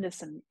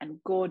tremendous and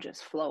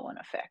gorgeous flow on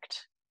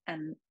effect.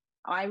 And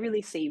I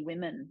really see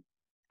women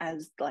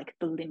as like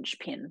the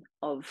linchpin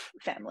of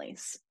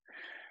families,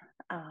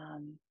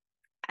 and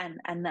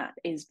that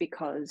is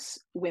because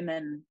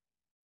women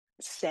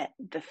set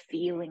the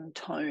feeling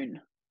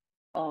tone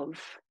of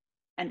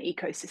an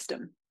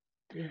ecosystem.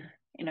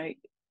 You know,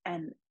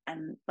 and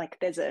like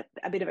there's a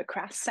bit of a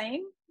crass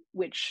saying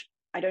which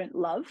I don't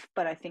love,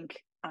 but I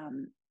think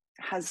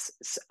has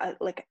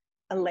like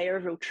a layer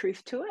of real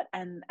truth to it,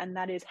 and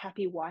that is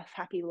happy wife,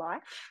 happy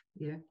life.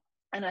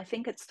 And I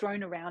think it's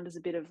thrown around as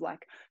a bit of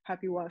like,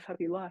 happy wife,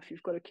 happy life,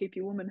 you've got to keep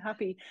your woman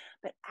happy.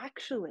 But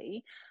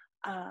actually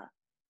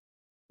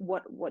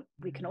what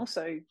we can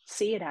also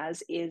see it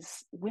as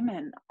is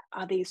women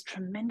are these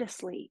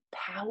tremendously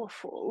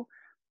powerful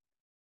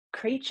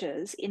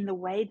creatures in the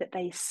way that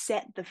they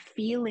set the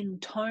feeling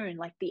tone,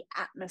 like the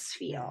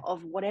atmosphere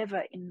of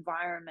whatever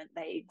environment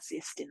they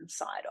exist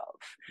inside of.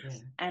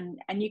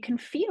 And you can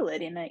feel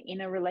it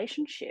in a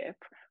relationship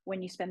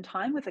when you spend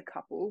time with a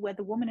couple where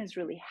the woman is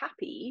really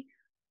happy.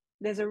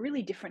 There's a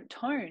really different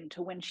tone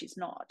to when she's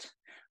not.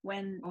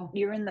 When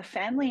you're in the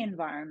family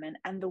environment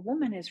and the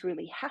woman is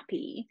really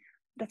happy,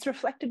 that's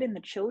reflected in the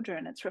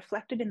children. It's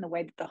reflected in the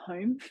way that the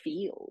home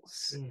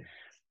feels.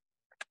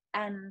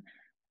 And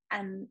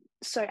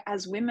so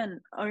as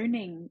women,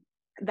 owning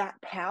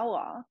that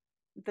power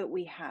that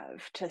we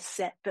have to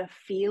set the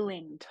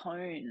feeling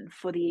tone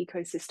for the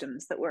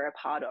ecosystems that we're a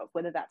part of,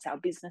 whether that's our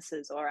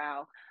businesses or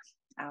our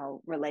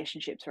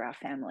relationships or our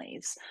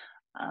families,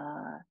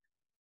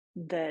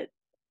 that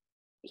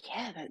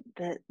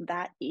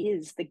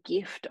is the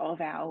gift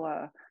of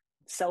our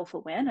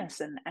self-awareness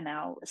and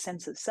our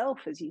sense of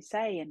self, as you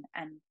say.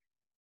 And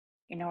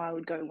you know, I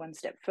would go one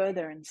step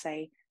further and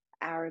say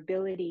our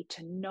ability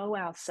to know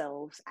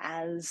ourselves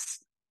as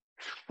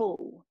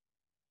full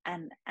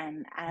and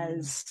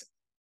as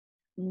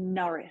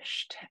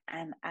nourished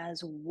and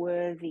as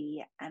worthy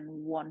and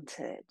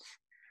wanted.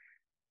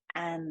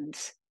 And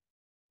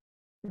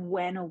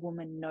when a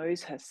woman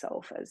knows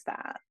herself as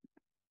that,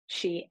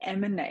 she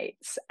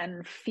emanates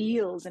and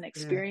feels and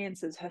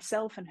experiences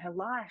herself and her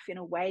life in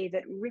a way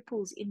that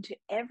ripples into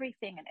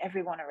everything and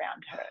everyone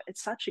around her.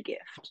 It's such a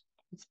gift.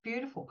 It's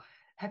beautiful.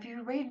 Have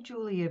you read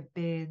Julia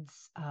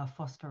Baird's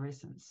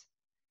Phosphorescence?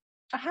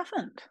 I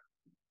haven't.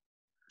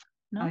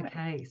 No.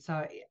 Okay,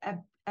 so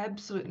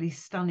absolutely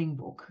stunning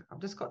book. I've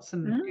just got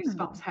some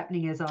goosebumps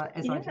happening as I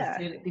just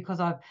said it, because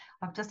I've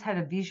just had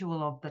a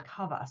visual of the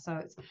cover. So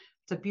it's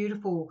a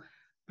beautiful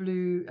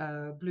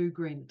blue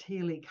green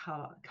tealy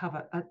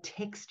cover, a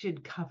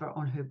textured cover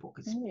on her book.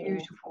 It's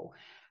beautiful,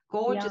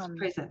 gorgeous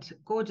present,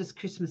 gorgeous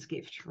Christmas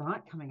gift,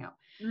 right, coming up.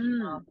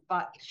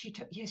 But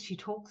she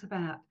talks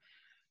about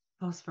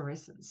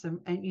phosphorescence, and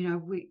you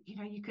know,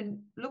 you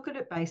can look at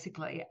it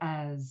basically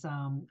as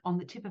on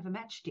the tip of a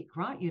matchstick,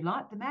 right? You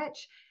light the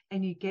match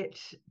and you get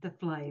the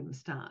flame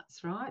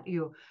starts, right?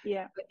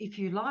 But if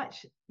you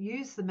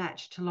use the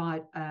match to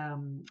light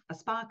a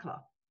sparkler,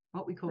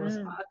 what we call a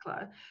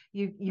sparkler,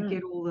 you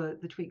get all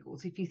the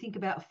twinkles. If you think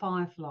about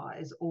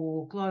fireflies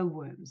or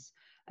glowworms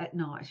at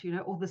night, you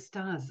know, or the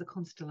stars, the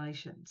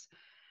constellations,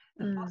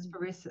 the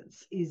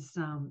phosphorescence is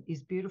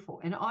beautiful.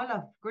 And I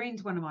love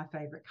green's one of my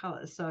favorite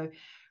colors. So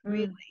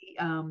really,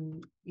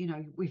 you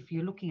know, if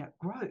you're looking at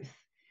growth,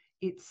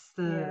 it's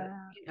the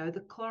you know, the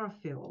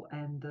chlorophyll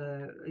and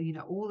the, you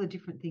know, all the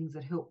different things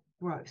that help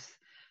growth.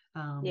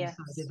 So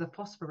there's a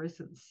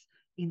phosphorescence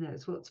in that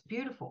as well. It's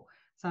beautiful.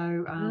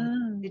 So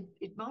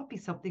it might be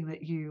something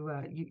that you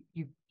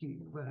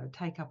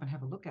take up and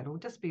have a look at, or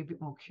just be a bit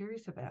more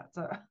curious about.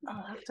 So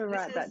I'll have to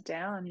write that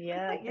down.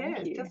 Thank you.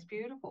 It's just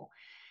beautiful.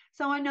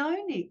 So I know,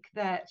 Nick,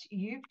 that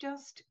you've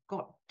just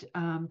got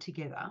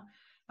together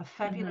a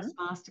fabulous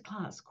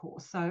masterclass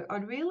course. So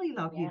I'd really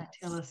love you to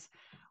tell us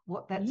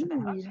what that's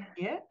about.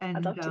 Yeah, and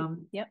I'd love to.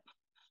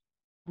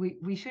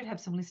 We should have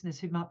some listeners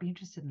who might be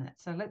interested in that.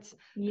 So let's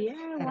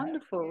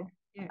wonderful.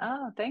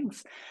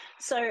 Thanks.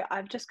 So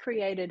I've just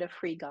created a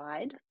free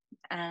guide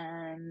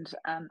and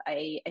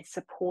a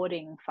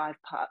supporting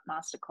 5-part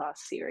masterclass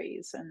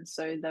series, and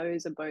so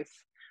those are both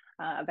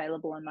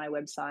available on my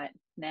website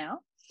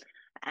now.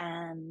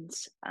 And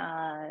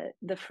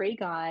the free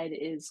guide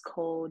is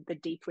called The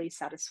Deeply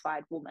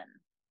Satisfied Woman: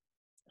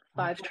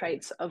 5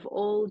 Traits of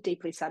All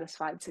Deeply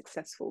Satisfied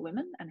Successful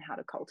Women and How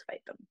to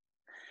Cultivate Them.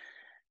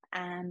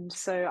 And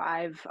so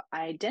I've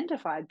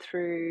identified,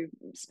 through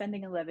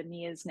spending 11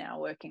 years now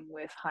working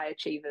with high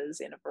achievers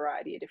in a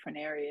variety of different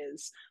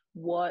areas,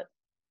 what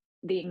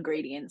the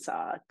ingredients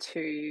are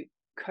to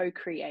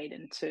co-create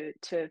and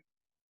to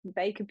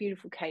bake a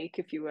beautiful cake,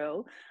 if you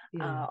will,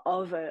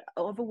 of a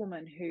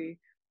woman who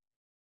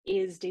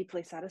is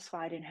deeply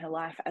satisfied in her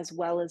life, as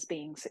well as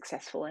being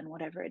successful in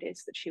whatever it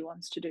is that she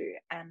wants to do.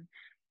 And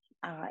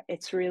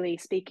it's really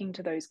speaking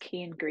to those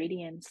key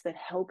ingredients that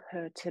help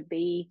her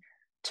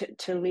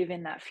to live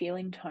in that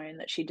feeling tone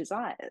that she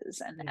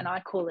desires. And I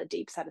call it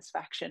deep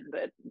satisfaction,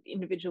 but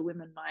individual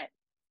women might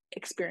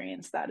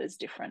experience that as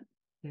different.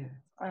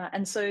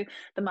 And so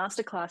the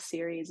masterclass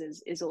series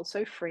is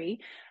also free,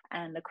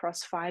 and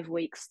across 5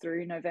 weeks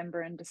through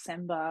November and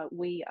December,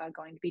 we are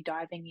going to be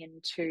diving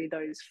into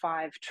those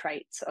 5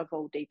 traits of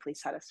all deeply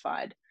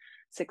satisfied,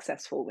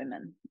 successful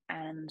women.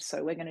 And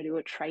so we're going to do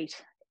a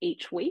trait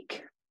each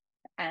week,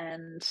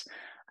 and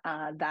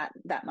that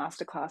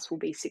masterclass will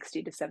be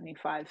 60 to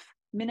 75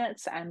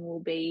 minutes, and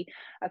will be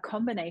a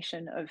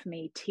combination of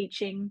me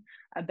teaching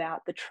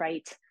about the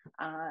trait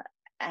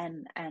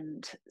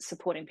and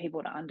supporting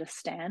people to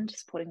understand,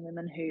 supporting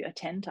women who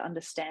attend to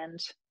understand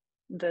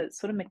the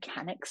sort of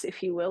mechanics,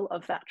 if you will,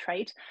 of that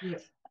trait.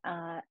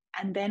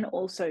 And then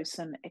also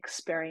some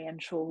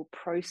experiential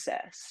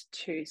process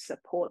to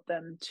support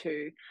them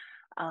to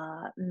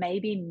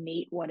maybe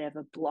meet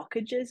whatever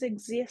blockages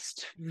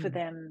exist for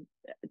them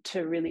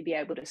to really be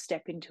able to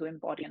step into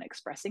embodying and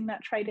expressing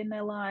that trait in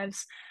their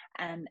lives.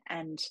 And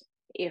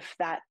if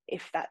that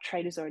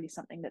trait is already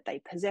something that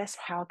they possess,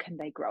 how can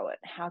they grow it?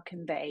 How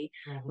can they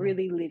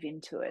really live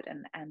into it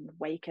and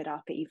wake it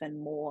up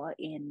even more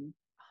in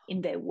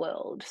their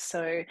world?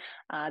 So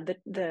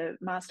the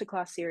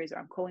masterclass series, or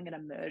I'm calling it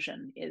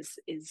immersion, is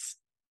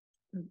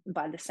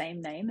by the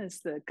same name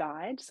as the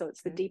guide. So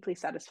it's the Deeply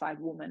Satisfied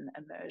Woman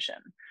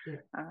Immersion.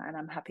 And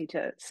I'm happy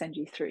to send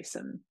you through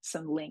some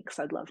links.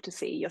 I'd love to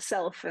see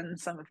yourself and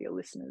some of your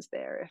listeners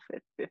there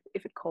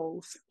if it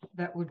calls.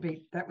 That would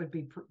be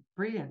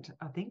brilliant.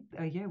 I think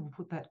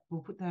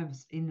we'll put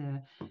those in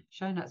the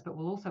show notes, but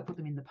we'll also put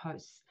them in the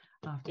posts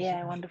after.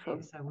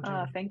 Wonderful. So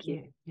we'll thank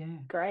you.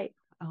 Great.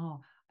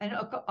 And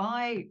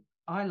I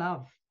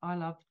love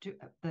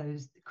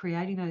those,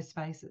 creating those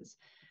spaces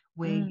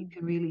where you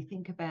can really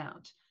think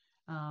about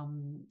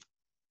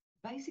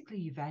basically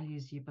your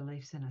values, your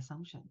beliefs and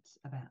assumptions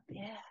about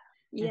things.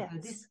 So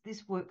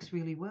this works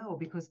really well,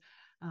 because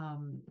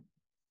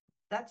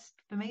that's,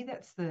 for me,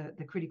 that's the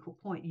critical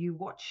point. You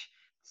watch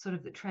sort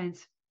of the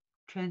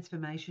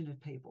transformation of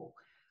people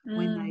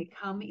when they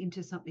come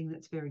into something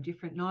that's very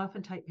different. And I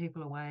often take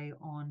people away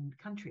on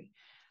country.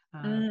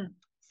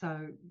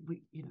 So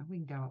we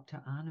can go up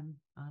to Arnhem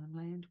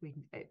Land.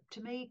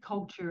 To me,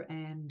 culture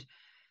and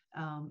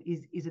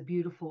is a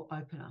beautiful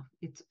opener.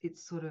 It's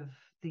sort of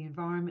the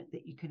environment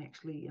that you can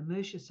actually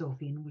immerse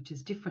yourself in, which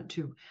is different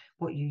to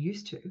what you're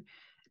used to.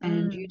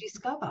 And you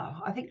discover,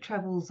 I think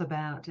travel's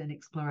about, and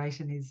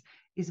exploration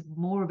is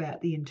more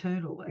about the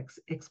internal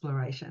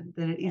exploration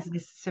than it is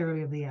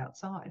necessarily of the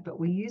outside, but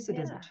we use it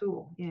as a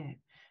tool.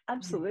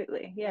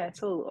 Absolutely.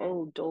 It's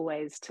all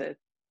doorways to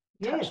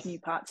touch new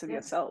parts of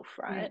yourself,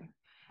 right?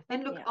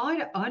 And look,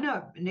 I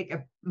know, Nick,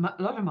 a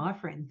lot of my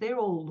friends, they're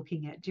all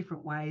looking at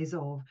different ways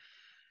of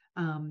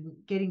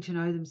getting to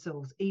know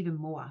themselves even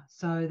more.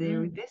 So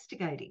they're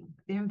investigating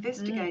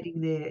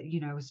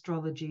their,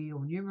 astrology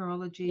or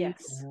numerology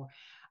or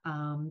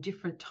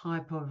different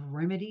type of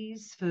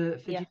remedies for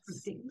different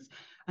things.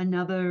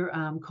 Another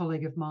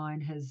colleague of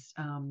mine has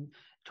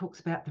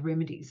talks about the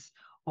remedies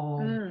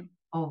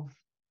of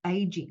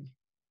aging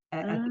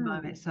at the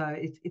moment. So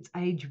it's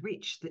age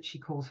rich that she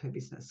calls her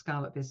business,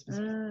 Scarlet Business.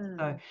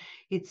 So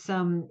it's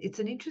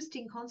an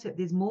interesting concept.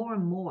 There's more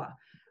and more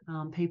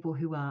people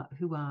who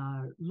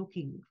are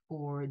looking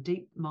for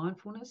deep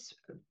mindfulness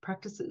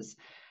practices.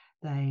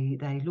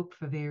 They look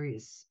for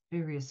various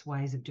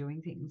ways of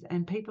doing things,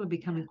 and people are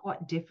becoming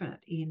quite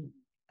definite in,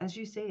 as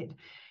you said,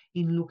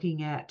 in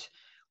looking at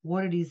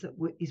what it is that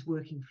is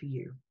working for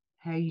you,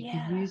 how you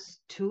can use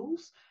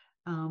tools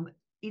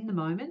in the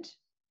moment,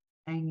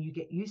 and you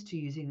get used to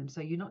using them.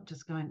 So you're not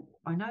just going,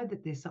 I know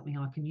that there's something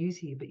I can use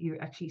here, but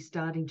you're actually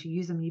starting to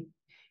use them.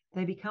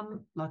 They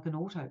become like an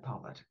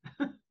autopilot.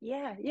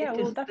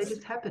 They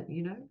just happen,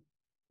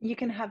 You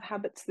can have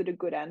habits that are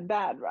good and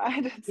bad,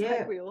 right? It's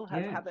like we all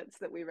have habits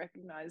that we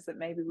recognize that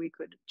maybe we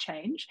could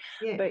change.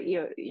 But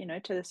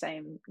to the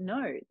same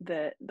note,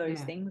 that those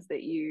things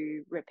that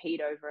you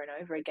repeat over and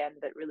over again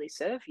that really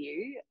serve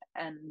you,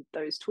 and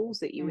those tools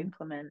that you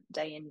implement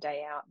day in,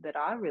 day out that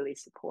are really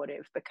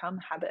supportive, become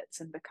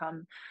habits and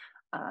become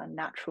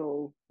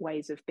natural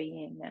ways of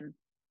being. And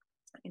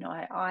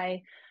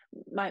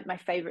my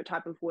favorite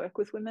type of work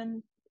with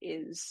women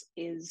is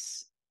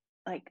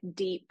like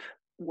deep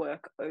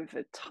work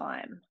over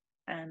time.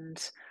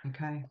 And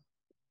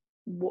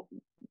what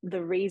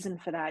the reason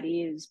for that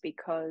is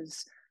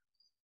because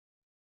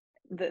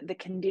the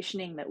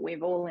conditioning that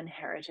we've all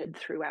inherited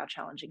through our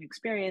challenging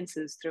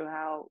experiences, through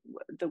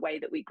the way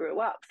that we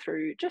grew up,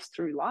 through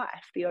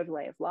life, the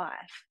overlay of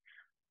life,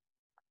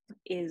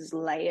 is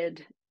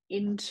layered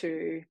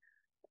into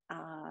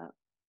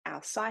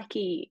our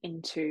psyche,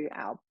 into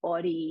our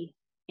body,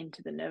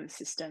 into the nervous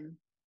system,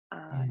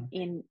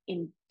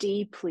 in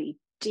deeply,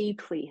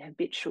 deeply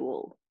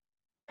habitual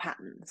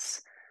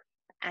patterns.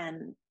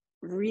 And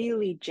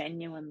really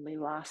genuinely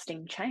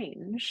lasting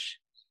change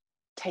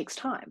takes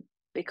time,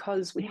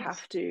 because we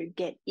have to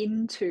get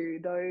into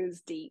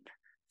those deep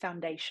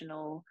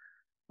foundational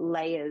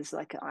layers.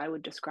 Like, I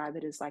would describe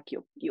it as like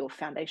your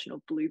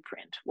foundational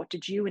blueprint. What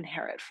did you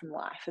inherit from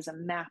life as a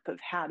map of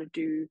how to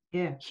do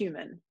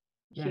human.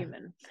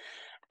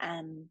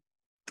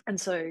 And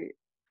so,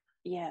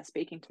 yeah,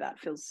 speaking to that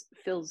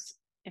feels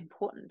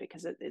important,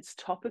 because it's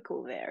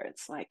topical there.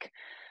 It's like,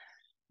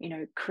 you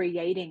know,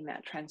 creating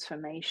that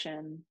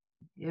transformation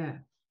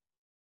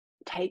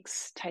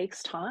takes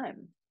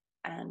time,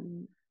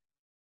 and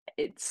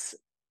it's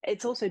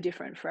also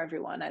different for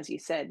everyone. As you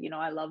said, you know,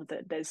 I love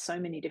that there's so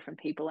many different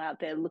people out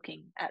there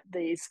looking at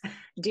these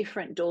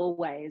different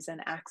doorways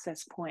and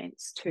access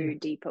points to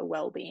deeper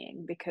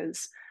well-being,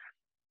 because,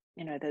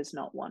 you know, there's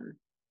not one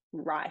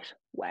right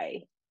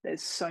way.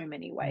 There's so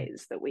many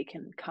ways that we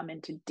can come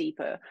into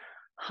deeper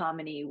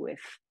harmony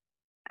with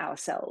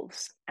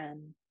ourselves,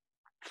 and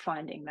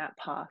finding that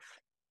path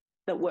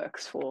that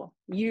works for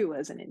you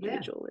as an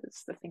individual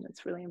is the thing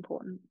that's really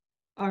important.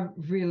 I've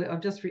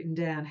just written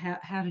down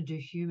how to do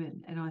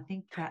human, and I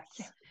think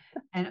that's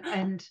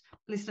and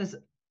listeners,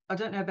 I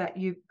don't know about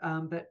you,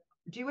 but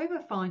do you ever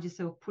find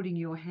yourself putting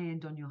your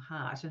hand on your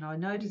heart? And I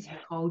noticed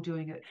Nicole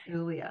doing it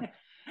earlier,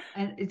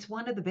 and it's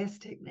one of the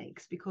best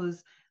techniques,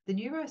 because the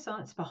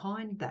neuroscience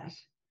behind that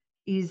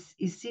is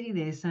sitting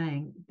there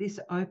saying this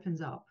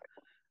opens up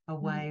a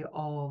way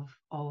of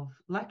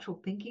lateral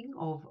thinking,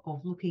 of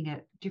looking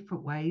at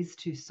different ways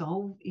to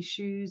solve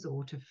issues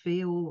or to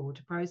feel or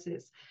to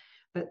process.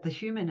 But the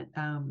human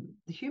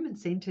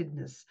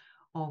centeredness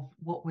of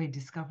what we're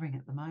discovering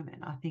at the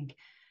moment, I think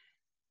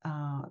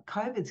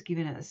COVID's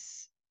given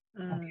us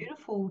a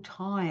beautiful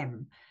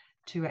time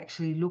to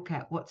actually look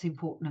at what's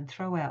important and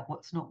throw out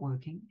what's not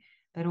working,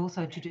 but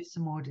also to do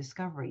some more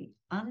discovery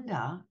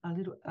under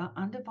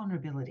under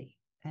vulnerability.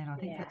 And I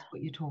think that's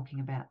what you're talking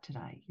about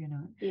today, you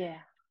know. Yeah.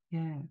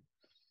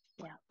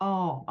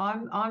 Oh,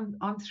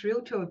 I'm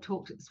thrilled to have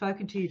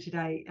spoken to you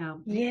today.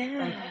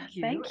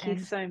 Thank you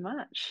so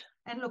much.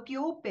 And look,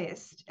 your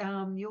best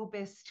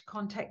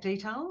contact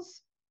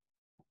details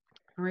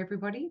for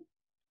everybody.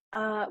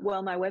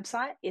 Well, my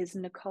website is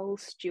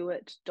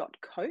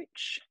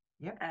nicolestewart.coach.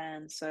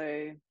 And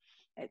so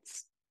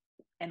it's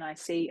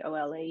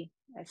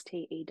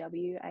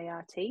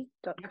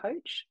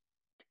NICOLESTEWART.coach.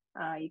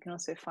 You can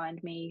also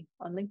find me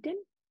on LinkedIn.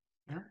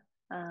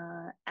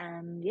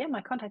 And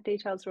my contact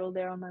details are all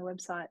there on my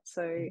website.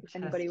 So if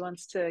anybody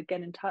wants to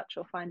get in touch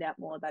or find out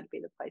more, that'd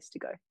be the place to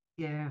go.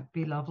 Yeah,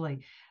 be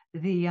lovely.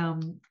 The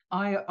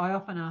I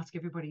often ask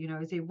everybody, you know,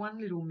 is there one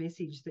little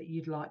message that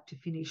you'd like to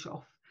finish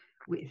off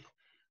with,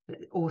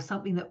 or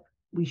something that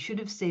we should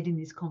have said in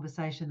this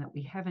conversation that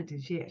we haven't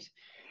as yet?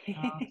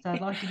 So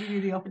I'd like to give you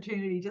the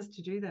opportunity just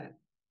to do that.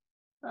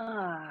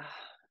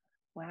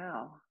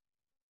 Wow.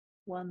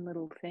 One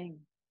little thing.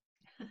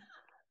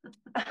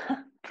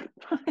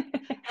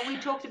 And we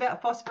talked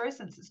about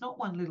phosphorescence. It's not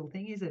one little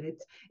thing, is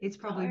it? It's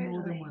probably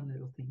more than one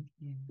little thing.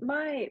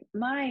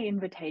 My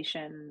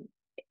invitation,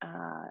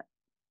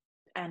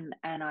 and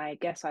I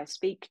guess I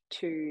speak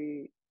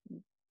through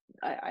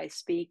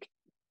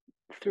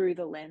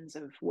the lens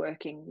of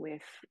working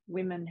with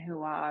women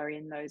who are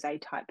in those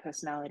A-type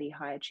personality,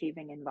 high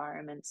achieving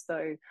environments,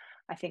 though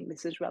I think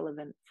this is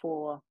relevant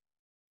for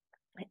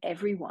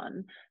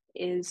everyone,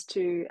 is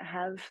to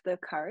have the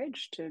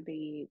courage to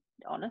be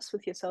honest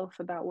with yourself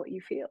about what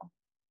you feel.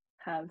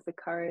 Have the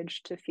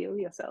courage to feel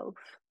yourself,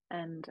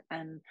 and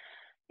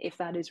if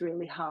that is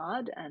really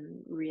hard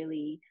and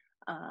really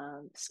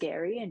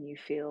scary, and you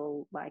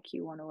feel like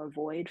you want to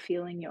avoid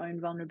feeling your own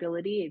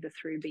vulnerability, either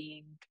through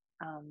being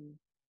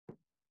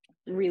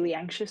really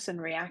anxious and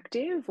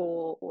reactive,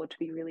 or to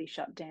be really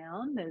shut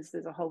down, there's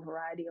a whole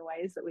variety of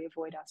ways that we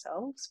avoid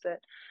ourselves.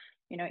 But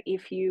you know,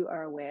 if you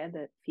are aware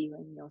that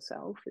feeling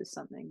yourself is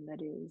something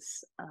that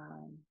is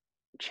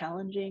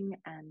challenging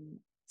and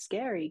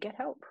scary, get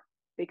help,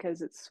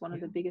 because it's one of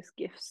the biggest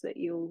gifts that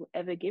you'll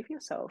ever give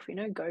yourself. You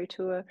know, go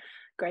to a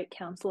great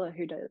counselor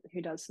who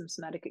does some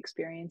somatic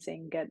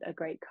experiencing, get a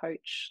great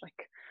coach,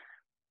 like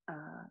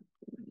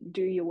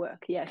do your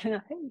work.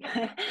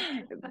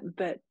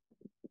 But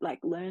like,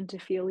 learn to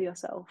feel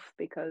yourself,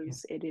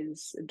 because it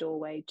is a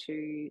doorway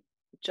to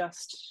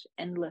just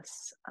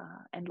endless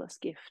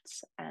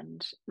gifts,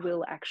 and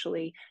will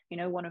actually, you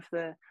know, one of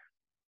the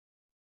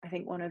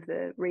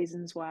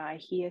reasons why I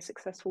hear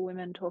successful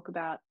women talk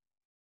about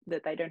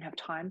that they don't have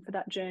time for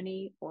that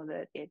journey, or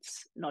that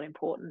it's not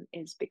important,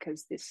 is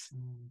because this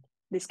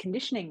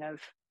conditioning of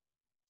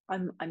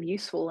I'm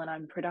useful and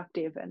I'm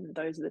productive, and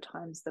those are the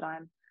times that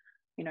I'm,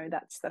 you know,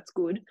 that's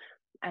good,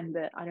 and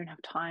that I don't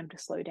have time to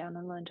slow down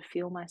and learn to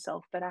feel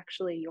myself. But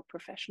actually, your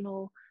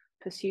professional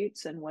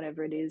pursuits and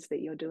whatever it is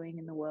that you're doing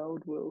in the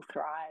world will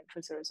thrive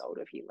as a result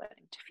of you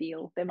learning to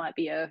feel. There might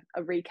be a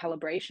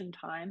recalibration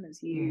time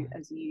as you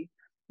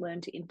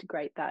learn to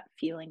integrate that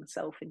feeling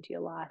self into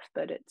your life,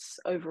 but it's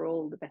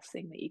overall the best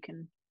thing that you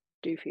can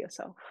do for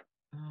yourself.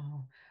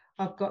 Oh,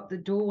 I've got the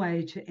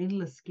doorway to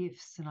endless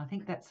gifts, and I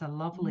think that's a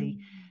lovely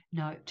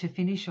note to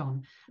finish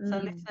on. So,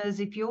 listeners,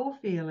 if you're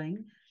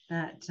feeling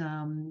that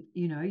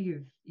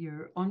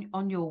you're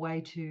on your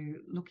way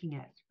to looking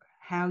at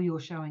how you're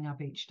showing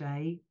up each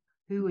day,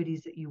 who it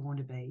is that you want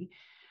to be.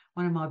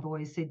 One of my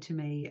boys said to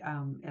me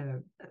at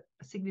a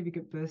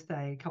significant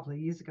birthday a couple of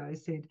years ago,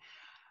 said,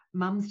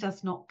 "Mum's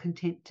just not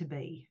content to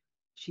be;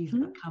 she's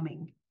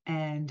becoming."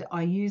 And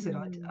I use it.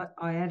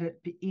 I add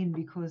it in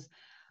because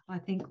I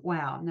think,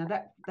 wow, now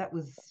that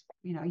was,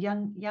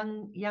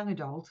 young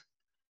adult,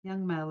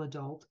 young male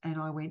adult, and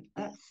I went,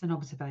 that's an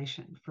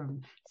observation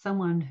from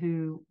someone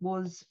who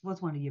was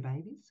one of your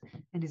babies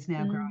and is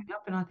now growing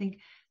up. And I think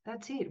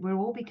that's it. We're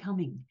all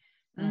becoming,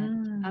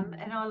 and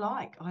I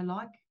like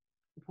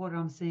what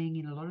I'm seeing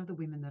in a lot of the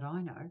women that I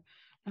know,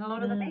 and a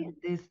lot of the men.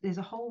 There's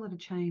a whole lot of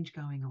change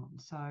going on.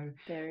 So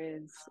there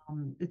is.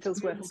 It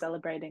feels worth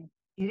celebrating.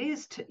 It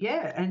is,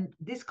 yeah. And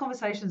this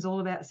conversation is all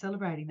about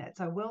celebrating that.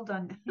 So well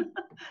done.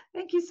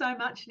 Thank you so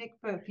much, Nic,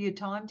 for your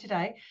time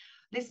today.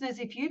 Listeners,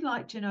 if you'd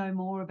like to know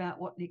more about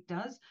what Nic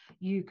does,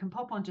 you can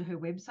pop onto her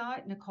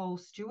website,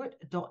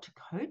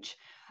 nicolestewart.coach.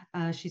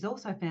 She's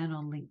also found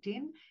on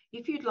LinkedIn.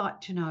 If you'd like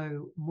to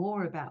know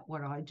more about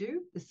what I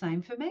do, the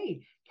same for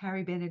me,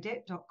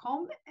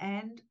 carriebenedette.com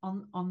and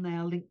on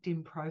our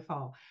LinkedIn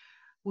profile.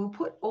 We'll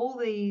put all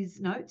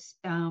these notes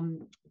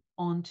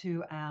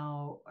onto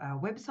our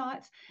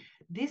websites.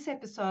 This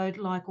episode,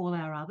 like all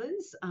our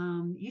others,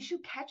 you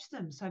should catch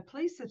them. So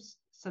please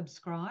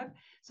subscribe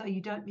so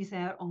you don't miss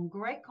out on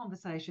great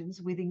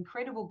conversations with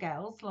incredible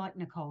gals like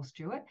Nicole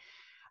Stewart.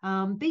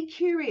 Be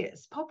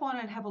curious. Pop on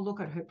and have a look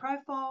at her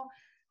profile.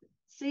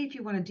 See if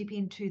you want to dip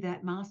into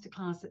that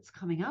masterclass that's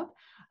coming up.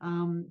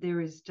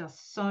 There is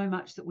just so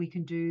much that we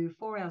can do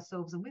for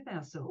ourselves and with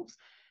ourselves.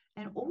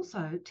 And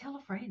also tell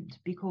a friend,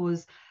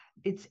 because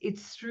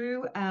it's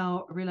through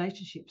our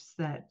relationships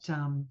that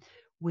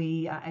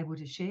we are able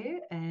to share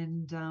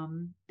and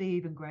be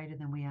even greater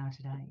than we are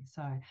today.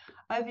 So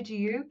over to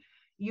you.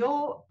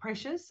 You're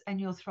precious and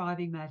your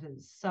thriving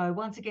matters. So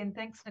once again,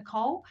 thanks,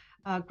 Nicole.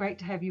 Great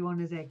to have you on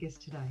as our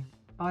guest today.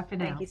 Bye for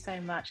now. Thank you so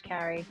much,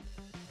 Carrie.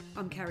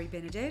 I'm Carrie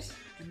Benedette,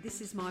 and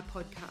this is my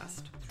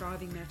podcast,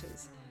 Thriving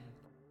Matters,